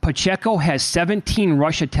 Pacheco has 17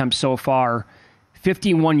 rush attempts so far,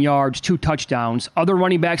 51 yards, 2 touchdowns. Other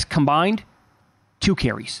running backs combined, 2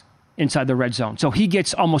 carries inside the red zone. So he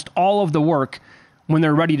gets almost all of the work when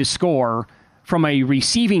they're ready to score. From a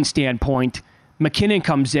receiving standpoint, McKinnon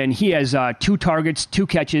comes in. He has 2 targets, 2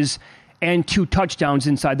 catches, and 2 touchdowns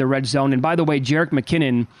inside the red zone. And by the way, Jerick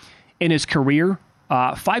McKinnon, in his career,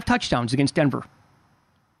 5 touchdowns against Denver.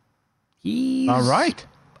 He's all right.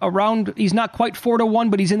 He's not quite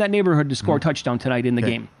 4-1, but he's in that neighborhood to score a touchdown tonight in the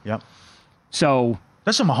game. Yep. So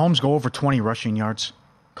doesn't Mahomes go over 20 rushing yards?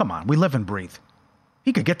 Come on, we live and breathe.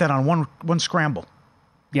 He could get that on one scramble.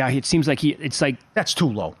 Yeah, it seems like that's too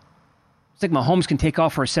low. It's like Mahomes can take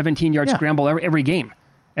off for a 17-yard scramble every game,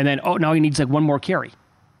 and then now he needs one more carry.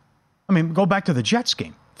 Go back to the Jets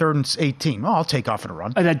game, 3rd and 18. Oh, I'll take off and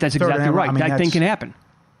run. That's exactly right. That thing can happen.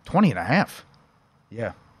 20.5.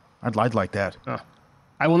 Yeah. I'd like that.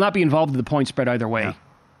 I will not be involved in the point spread either way,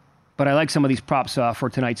 but I like some of these props for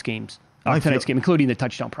tonight's games. Tonight's game, including the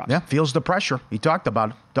touchdown props. Yeah, feels the pressure. He talked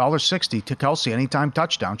about it. $1.60 to Kelsey anytime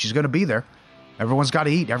touchdown. She's going to be there. Everyone's got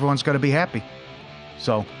to eat. Everyone's got to be happy.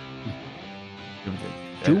 So,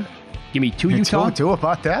 2. Give me 2 Utah. 2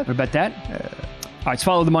 about that. Or bet that. All right, let's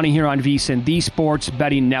follow the money here on VSiN, the Sports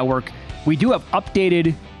Betting Network. We do have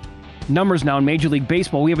updated numbers now in Major League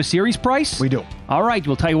Baseball. We have a series price? We do. All right,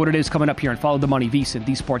 we'll tell you what it is coming up here and follow the money. VSiN,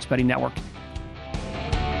 the Sports Betting Network.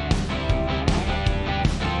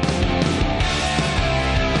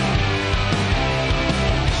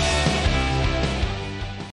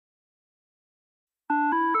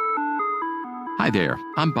 Hi there,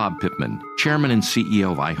 I'm Bob Pittman, Chairman and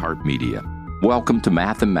CEO of iHeartMedia. Welcome to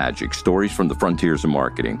Math and Magic, Stories from the Frontiers of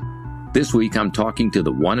Marketing. This week I'm talking to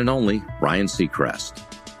the one and only Ryan Seacrest.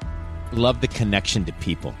 Love the connection to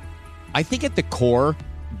people. I think at the core,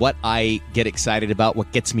 what I get excited about,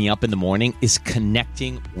 what gets me up in the morning, is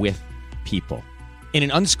connecting with people in an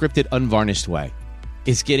unscripted, unvarnished way.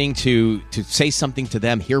 Is getting to say something to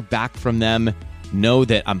them, hear back from them, know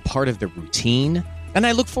that I'm part of the routine. And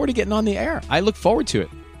I look forward to getting on the air. I look forward to it.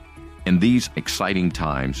 In these exciting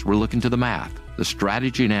times, we're looking to the math, the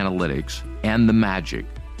strategy and analytics, and the magic,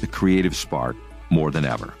 the creative spark, more than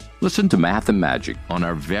ever. Listen to Math and Magic on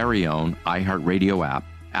our very own iHeartRadio app,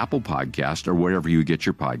 Apple Podcast, or wherever you get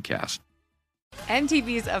your podcast.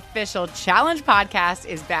 MTV's official Challenge podcast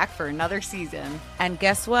is back for another season. And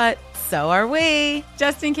guess what? So are we.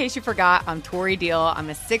 Just in case you forgot, I'm Tori Deal. I'm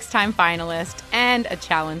a 6-time finalist and a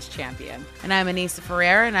Challenge champion. And I'm Anissa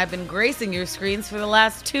Ferreira, and I've been gracing your screens for the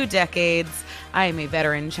last 2 decades. I am a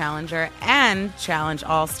veteran challenger and Challenge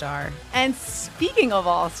All-Star. And speaking of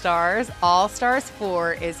All-Stars, All-Stars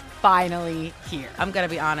 4 is finally here. I'm going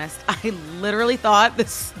to be honest. I literally thought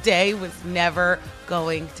this day was never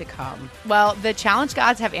going to come. Well, the Challenge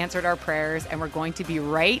gods have answered our prayers, and we're going to be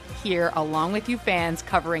right here along with you fans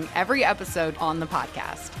covering every episode on the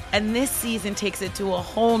podcast. And this season takes it to a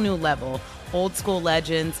whole new level. Old school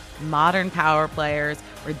legends, modern power players,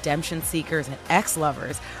 redemption seekers, and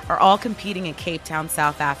ex-lovers are all competing in Cape Town,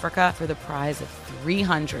 South Africa for the prize of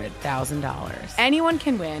 $300,000. Anyone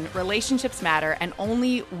can win, relationships matter, and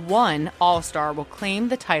only one All-Star will claim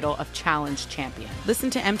the title of Challenge Champion. Listen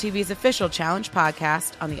to MTV's official Challenge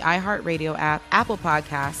podcast on the iHeartRadio app, Apple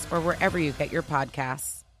Podcasts, or wherever you get your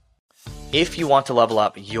podcasts. If you want to level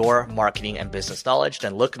up your marketing and business knowledge,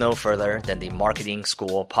 then look no further than the Marketing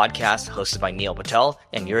School podcast hosted by Neil Patel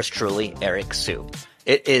and yours truly, Eric Sue.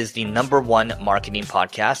 It is the #1 marketing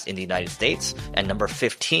podcast in the United States and number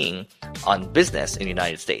 15 on business in the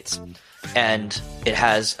United States. And it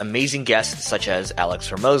has amazing guests such as Alex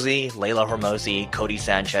Hormozi, Layla Hormozi, Cody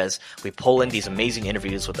Sanchez. We pull in these amazing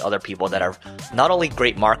interviews with other people that are not only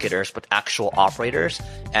great marketers, but actual operators.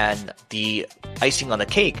 And the icing on the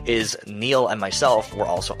cake is Neil and myself were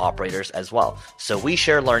also operators as well. So we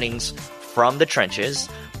share learnings from the trenches.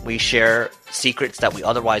 We share secrets that we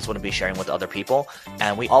otherwise wouldn't be sharing with other people.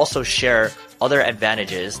 And we also share other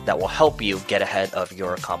advantages that will help you get ahead of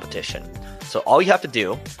your competition. So all you have to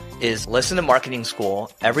do is listen to Marketing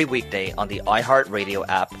School every weekday on the iHeartRadio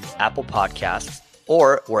app, Apple Podcasts,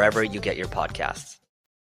 or wherever you get your podcasts.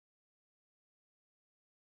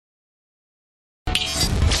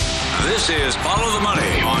 This is Follow the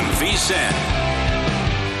Money on VSiN.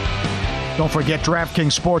 Don't forget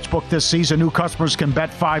DraftKings Sportsbook this season. New customers can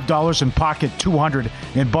bet $5 and pocket $200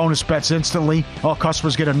 in bonus bets instantly. All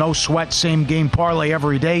customers get a no-sweat same-game parlay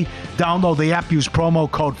every day. Download the app. Use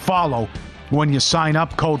promo code FOLLOW. When you sign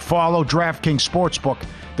up, code FOLLOW, DraftKings Sportsbook.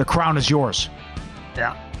 The crown is yours.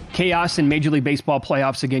 Yeah. Chaos in Major League Baseball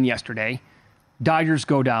playoffs again yesterday. Dodgers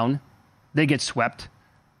go down. They get swept.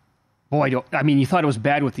 Boy, you thought it was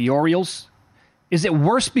bad with the Orioles. Is it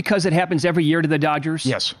worse because it happens every year to the Dodgers?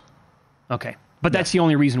 Yes. Okay. But that's the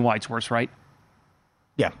only reason why it's worse, right?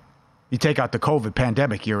 Yeah. You take out the COVID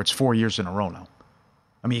pandemic year, it's 4 years in a row now.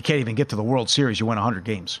 I mean, you can't even get to the World Series. You win 100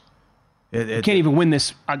 games. You can't even win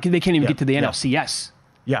this. They can't even get to the NLCS.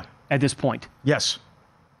 Yeah. At this point. Yes.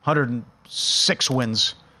 106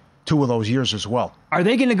 wins, 2 of those years as well. Are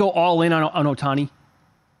they going to go all in on Ohtani?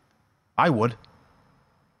 I would.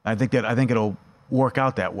 I think it'll work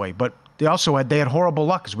out that way. But they had horrible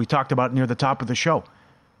luck, as we talked about near the top of the show.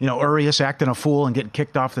 You know, Urias acting a fool and getting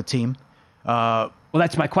kicked off the team. Well,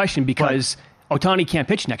 that's my question, because Ohtani can't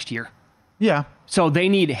pitch next year. Yeah. So they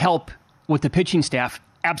need help with the pitching staff.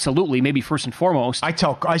 Absolutely, maybe first and foremost. I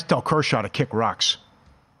tell Kershaw to kick rocks.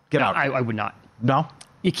 Get out. I would not. No?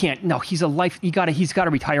 You can't. No, he's he's got to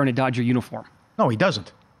retire in a Dodger uniform. No, he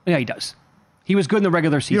doesn't. Yeah, he does. He was good in the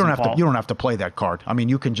regular season. You don't have to play that card. I mean,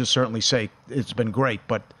 you can just certainly say it's been great,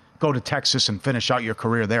 but go to Texas and finish out your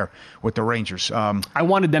career there with the Rangers. I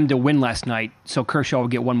wanted them to win last night so Kershaw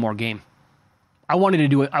would get one more game. I wanted to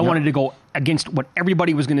do it. I wanted to go against what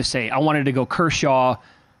everybody was going to say. I wanted to go Kershaw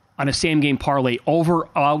on a same-game parlay, over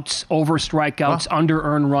outs, over strikeouts, under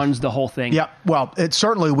earned runs, the whole thing. Yeah, well,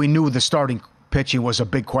 certainly we knew the starting pitching was a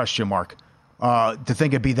big question mark. To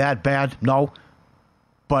think it'd be that bad, no.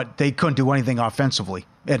 But they couldn't do anything offensively.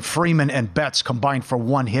 And Freeman and Betts combined for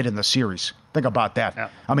 1 hit in the series. Think about that. Yeah.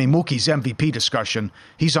 I mean, Mookie's MVP discussion,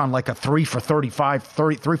 he's on like a 3 for 35,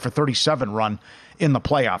 3 for 37 run in the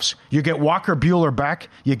playoffs. You get Walker Buehler back.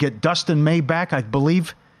 You get Dustin May back, I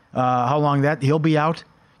believe. How long he'll be out.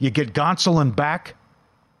 You get Gonsolin back.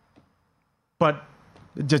 But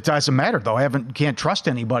it doesn't matter, though. Can't trust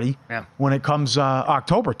anybody when it comes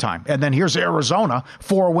October time. And then here's Arizona,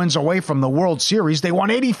 4 wins away from the World Series. They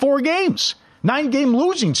won 84 games. 9-game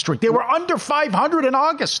losing streak. They were under 500 in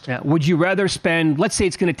August. Yeah. Would you rather spend, let's say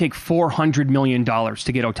it's going to take $400 million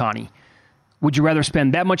to get Ohtani. Would you rather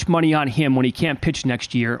spend that much money on him when he can't pitch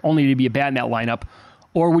next year, only to be a bat in that lineup?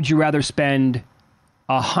 Or would you rather spend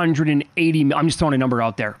 $180, I'm just throwing a number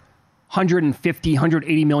out there, $150,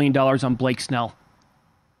 $180 million on Blake Snell?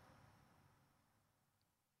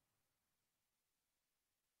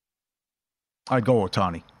 I'd go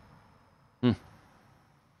Ohtani.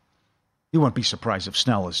 You wouldn't be surprised if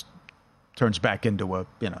Snell turns back into a,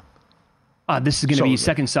 this is going to be his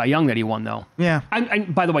second Cy Young that he won, though. Yeah.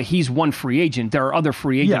 By the way, he's one free agent. There are other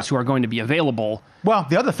free agents who are going to be available. Well,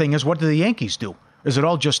 the other thing is, what do the Yankees do? Is it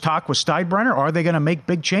all just talk with Steinbrenner, or are they going to make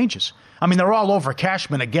big changes? I mean, they're all over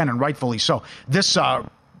Cashman again, and rightfully so. This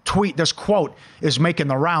this quote is making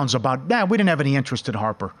the rounds about, we didn't have any interest in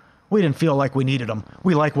Harper. We didn't feel like we needed him.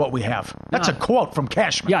 We like what we have. That's a quote from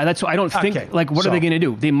Cashman. Yeah, that's what I don't think. What are they going to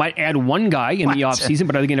do? They might add one guy in the offseason,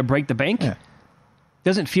 but are they going to break the bank? Yeah.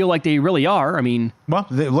 Doesn't feel like they really are. I mean, well,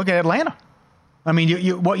 look at Atlanta. I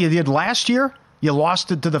mean, what you did last year You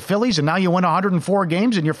lost it to the Phillies, and now you win 104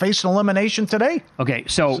 games, and you're facing elimination today? Okay,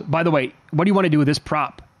 so by the way, what do you want to do with this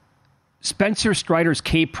prop? Spencer Strider's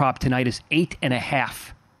K prop tonight is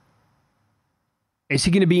 8.5. Is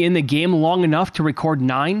he going to be in the game long enough to record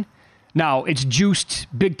 9? Now, it's juiced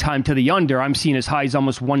big time to the under. I'm seeing as high as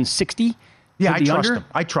almost 160. Yeah,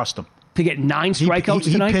 I trust him. To get 9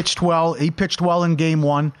 strikeouts tonight? He pitched well. He pitched well in game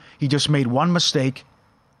 1. He just made one mistake.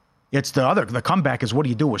 It's the comeback is what do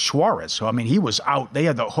you do with Suarez? So, I mean, he was out. They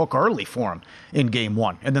had the hook early for him in game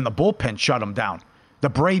 1. And then the bullpen shut him down. The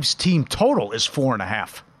Braves team total is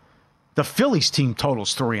 4.5. The Phillies team total is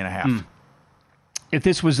 3.5. If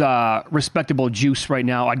this was respectable juice right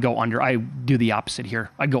now, I'd go under. I do the opposite here.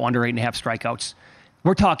 I'd go under 8.5 strikeouts.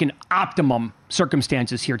 We're talking optimum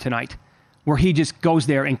circumstances here tonight, where he just goes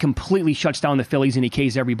there and completely shuts down the Phillies and he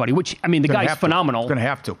Ks everybody, which, I mean, the guy's phenomenal. Going to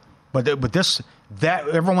have to. But that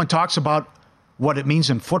everyone talks about what it means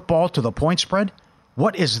in football to the point spread.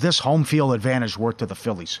 What is this home field advantage worth to the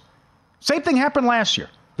Phillies? Same thing happened last year.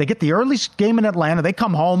 They get the early game in Atlanta. They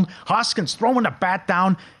come home. Hoskins throwing the bat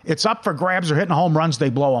down. It's up for grabs. They're hitting home runs. They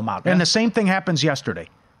blow them out. Yeah. And the same thing happens yesterday,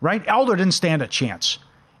 right? Elder didn't stand a chance.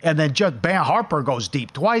 And then just Harper goes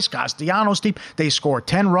deep twice. Castellanos deep. They score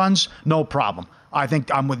 10 runs. No problem. I think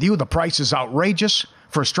I'm with you. The price is outrageous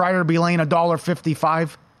for Strider to be laying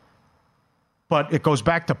 $1.55. But it goes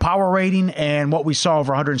back to power rating and what we saw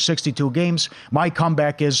over 162 games. My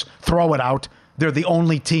comeback is throw it out. They're the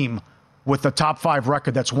only team with the top 5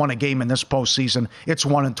 record that's won a game in this postseason. It's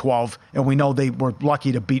 1-12, and we know they were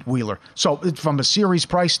lucky to beat Wheeler. So from a series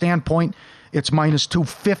price standpoint, it's minus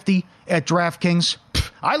 250 at DraftKings.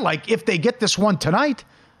 I like, if they get this one tonight,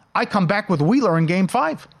 I come back with Wheeler in Game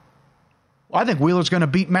 5. I think Wheeler's going to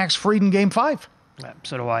beat Max Fried in Game 5. Yeah,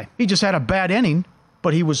 so do I. He just had a bad inning,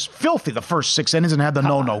 but he was filthy the first 6 innings and had the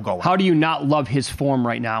no-no going. How do you not love his form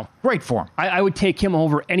right now? Great form. I would take him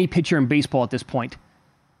over any pitcher in baseball at this point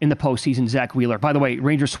in the postseason, Zach Wheeler. By the way,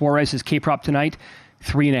 Ranger Suarez is K-prop tonight,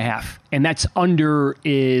 3.5. And that's under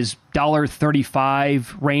is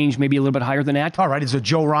 $1.35 range, maybe a little bit higher than that. All right, it's a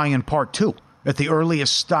Joe Ryan part 2. At the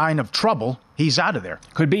earliest sign of trouble, he's out of there.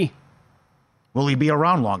 Could be. Will he be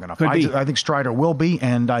around long enough? I think Strider will be,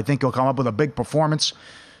 and I think he'll come up with a big performance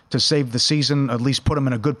to save the season, at least put him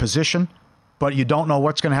in a good position. But you don't know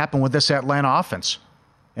what's going to happen with this Atlanta offense.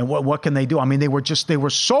 And what can they do? I mean, they were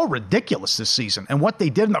so ridiculous this season. And what they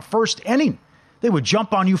did in the first inning, they would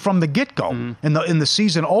jump on you from the get-go. Mm-hmm. In the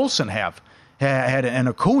season Olsen had and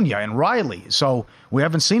Acuna and Riley. So we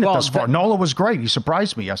haven't seen it thus far. Nola was great. He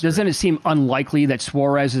surprised me yesterday. Doesn't it seem unlikely that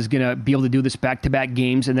Suarez is going to be able to do this back-to-back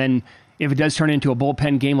games? And then if it does turn into a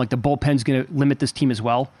bullpen game, like the bullpen's going to limit this team as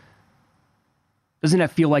well? Doesn't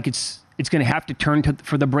that feel like it's going to have to turn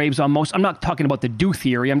for the Braves almost? I'm not talking about the do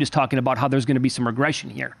theory. I'm just talking about how there's going to be some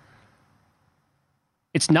regression here.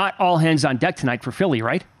 It's not all hands on deck tonight for Philly,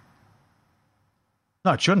 right?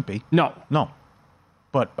 No, it shouldn't be. No.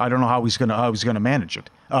 But I don't know how he's going to manage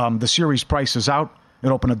it. The series price is out. It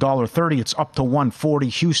opened $1.30. It's up to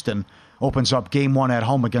 $1.40. Houston opens up Game 1 at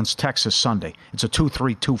home against Texas Sunday. It's a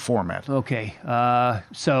 2-3-2 format. Okay.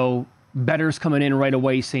 So bettors coming in right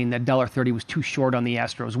away saying that $1.30 was too short on the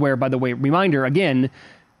Astros, where, by the way, reminder, again,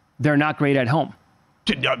 they're not great at home.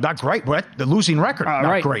 Not great, but the losing record, not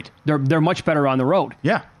right. Great. They're much better on the road.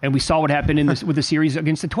 Yeah. And we saw what happened with the series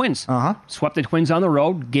against the Twins. Uh-huh. Swept the Twins on the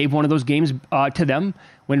road, gave one of those games to them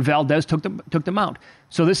when Valdez took them out.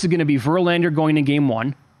 So this is going to be Verlander going in Game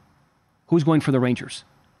 1. Who's going for the Rangers?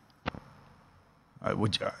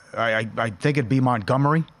 I think it'd be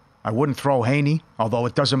Montgomery. I wouldn't throw Haney, although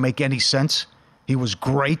it doesn't make any sense. He was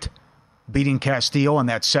great beating Castillo in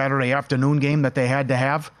that Saturday afternoon game that they had to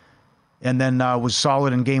have, and then was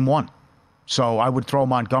solid in Game 1. So I would throw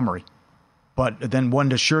Montgomery. But then when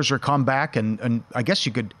does Scherzer come back? And I guess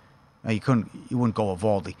you wouldn't go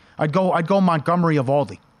Eovaldi. I'd go Montgomery,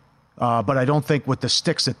 Eovaldi. But I don't think with the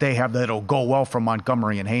sticks that they have that it'll go well for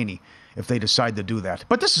Montgomery and Haney if they decide to do that.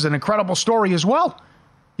 But this is an incredible story as well.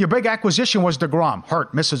 Your big acquisition was DeGrom,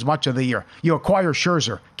 hurt, misses much of the year. You acquire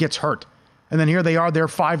Scherzer, gets hurt. And then here they are, they're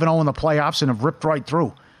 5-0 in the playoffs and have ripped right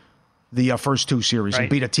through the first 2 series and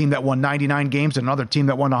beat a team that won 99 games and another team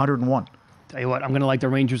that won 101. Tell you what, I'm going to like the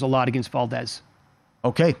Rangers a lot against Valdez.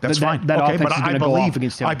 Okay, that's fine. That okay, offense but is going to go off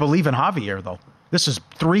against him. I believe in Javier, though. This is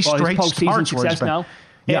 3 straight starts where it's been. Now.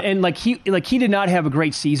 Yeah. And he did not have a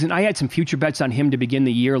great season. I had some future bets on him to begin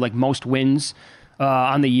the year, like most wins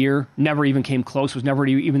on the year. Never even came close. Was never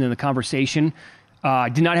even in the conversation.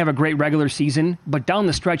 Did not have a great regular season, but down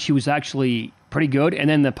the stretch he was actually pretty good. And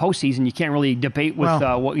then the postseason, you can't really debate with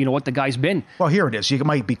what the guy's been. Well, here it is. You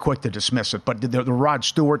might be quick to dismiss it, but the Rod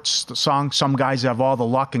Stewart song, "Some Guys Have All the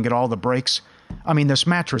Luck and Get All the Breaks." I mean, this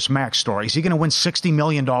Mattress Mac story, is he going to win $60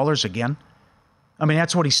 million again? I mean,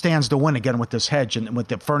 that's what he stands to win again with this hedge and with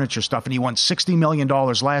the furniture stuff. And he won $60 million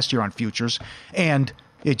last year on futures. And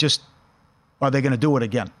it just, are they going to do it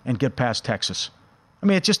again and get past Texas? I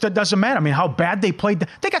mean, it doesn't matter. I mean, how bad they played.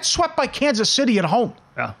 They got swept by Kansas City at home.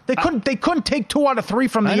 Yeah. They couldn't take 2 out of 3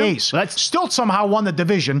 from the A's. Still somehow won the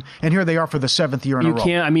division, and here they are for the 7th year in a row. You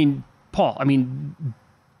can't, I mean, Paul,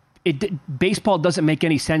 baseball doesn't make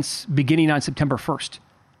any sense beginning on September 1st.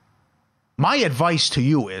 My advice to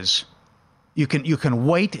you is you can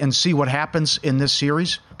wait and see what happens in this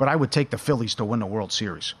series, but I would take the Phillies to win the World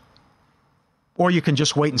Series. Or you can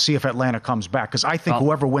just wait and see if Atlanta comes back, because I think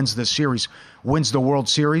whoever wins this series wins the World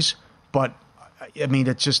Series. But, I mean,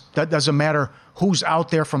 that doesn't matter who's out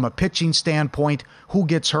there from a pitching standpoint, who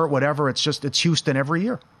gets hurt, whatever. It's Houston every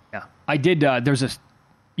year. Yeah. I did,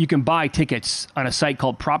 you can buy tickets on a site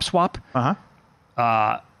called PropSwap.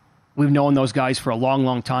 We've known those guys for a long,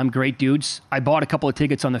 long time. Great dudes. I bought a couple of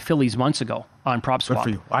tickets on the Phillies months ago on PropSwap. Good for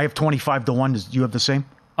you. I have 25-1. Do you have the same?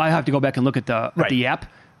 I have to go back and look at the app.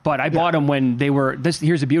 But I bought them when they were.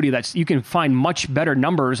 Here's the beauty of that: you can find much better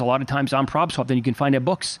numbers a lot of times on PropSwap than you can find at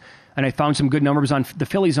books. And I found some good numbers on the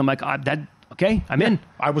Phillies. I'm like, okay, I'm in.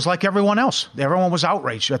 I was like everyone else. Everyone was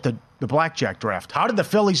outraged at the blackjack draft. How did the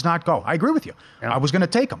Phillies not go? I agree with you. Yeah. I was going to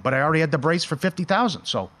take them, but I already had the brace for $50,000,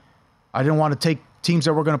 so I didn't want to take teams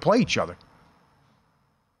that were going to play each other.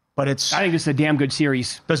 But I think this is a damn good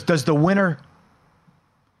series. Does the winner?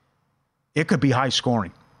 It could be high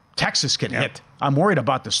scoring. Texas can hit. I'm worried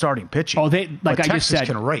about the starting pitching. Oh, Texas just said,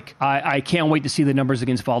 can rake. I can't wait to see the numbers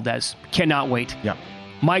against Valdez. Cannot wait. Yeah.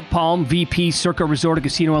 Mike Palm, VP, Circa Resort and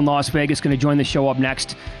Casino in Las Vegas, going to join the show up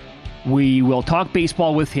next. We will talk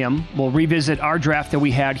baseball with him. We'll revisit our draft that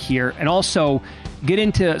we had here, and also get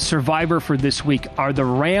into Survivor for this week. Are the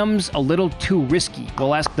Rams a little too risky?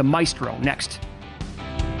 We'll ask the Maestro next.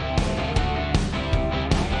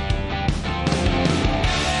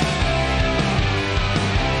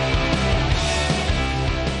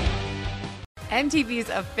 MTV's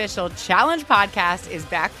official Challenge podcast is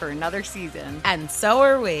back for another season. And so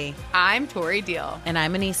are we. I'm Tori Deal. And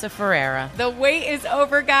I'm Anissa Ferreira. The wait is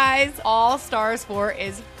over, guys. All Stars 4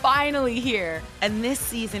 is finally here. And this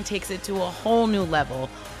season takes it to a whole new level.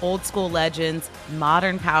 Old school legends,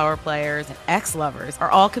 modern power players, and ex-lovers are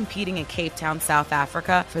all competing in Cape Town, South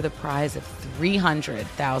Africa for the prize of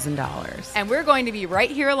 $300,000. And we're going to be right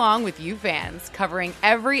here along with you fans, covering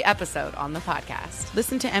every episode on the podcast.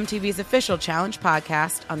 Listen to MTV's official Challenge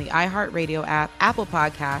podcast on the iHeartRadio app, Apple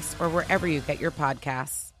Podcasts, or wherever you get your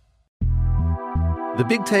podcasts. The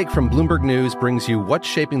Big Take from Bloomberg News brings you what's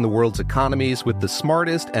shaping the world's economies with the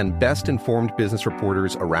smartest and best-informed business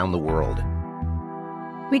reporters around the world.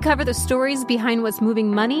 We cover the stories behind what's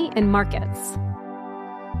moving money and markets,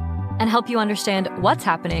 and help you understand what's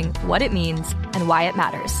happening, what it means, and why it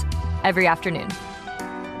matters every afternoon.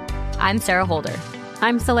 I'm Sarah Holder.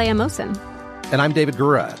 I'm Saleha Mohsin. And I'm David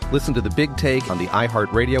Gura. Listen to The Big Take on the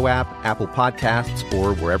iHeartRadio app, Apple Podcasts,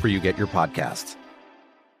 or wherever you get your podcasts.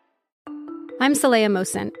 I'm Saleha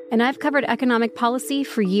Mohsin, and I've covered economic policy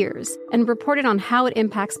for years and reported on how it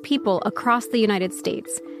impacts people across the United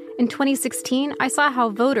States. In 2016, I saw how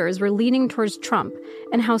voters were leaning towards Trump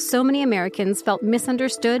and how so many Americans felt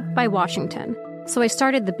misunderstood by Washington. So I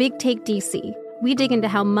started The Big Take DC. We dig into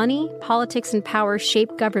how money, politics, and power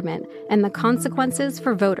shape government and the consequences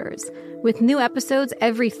for voters. With new episodes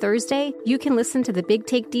every Thursday, you can listen to The Big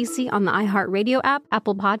Take DC on the iHeartRadio app,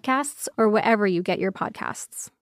 Apple Podcasts, or wherever you get your podcasts.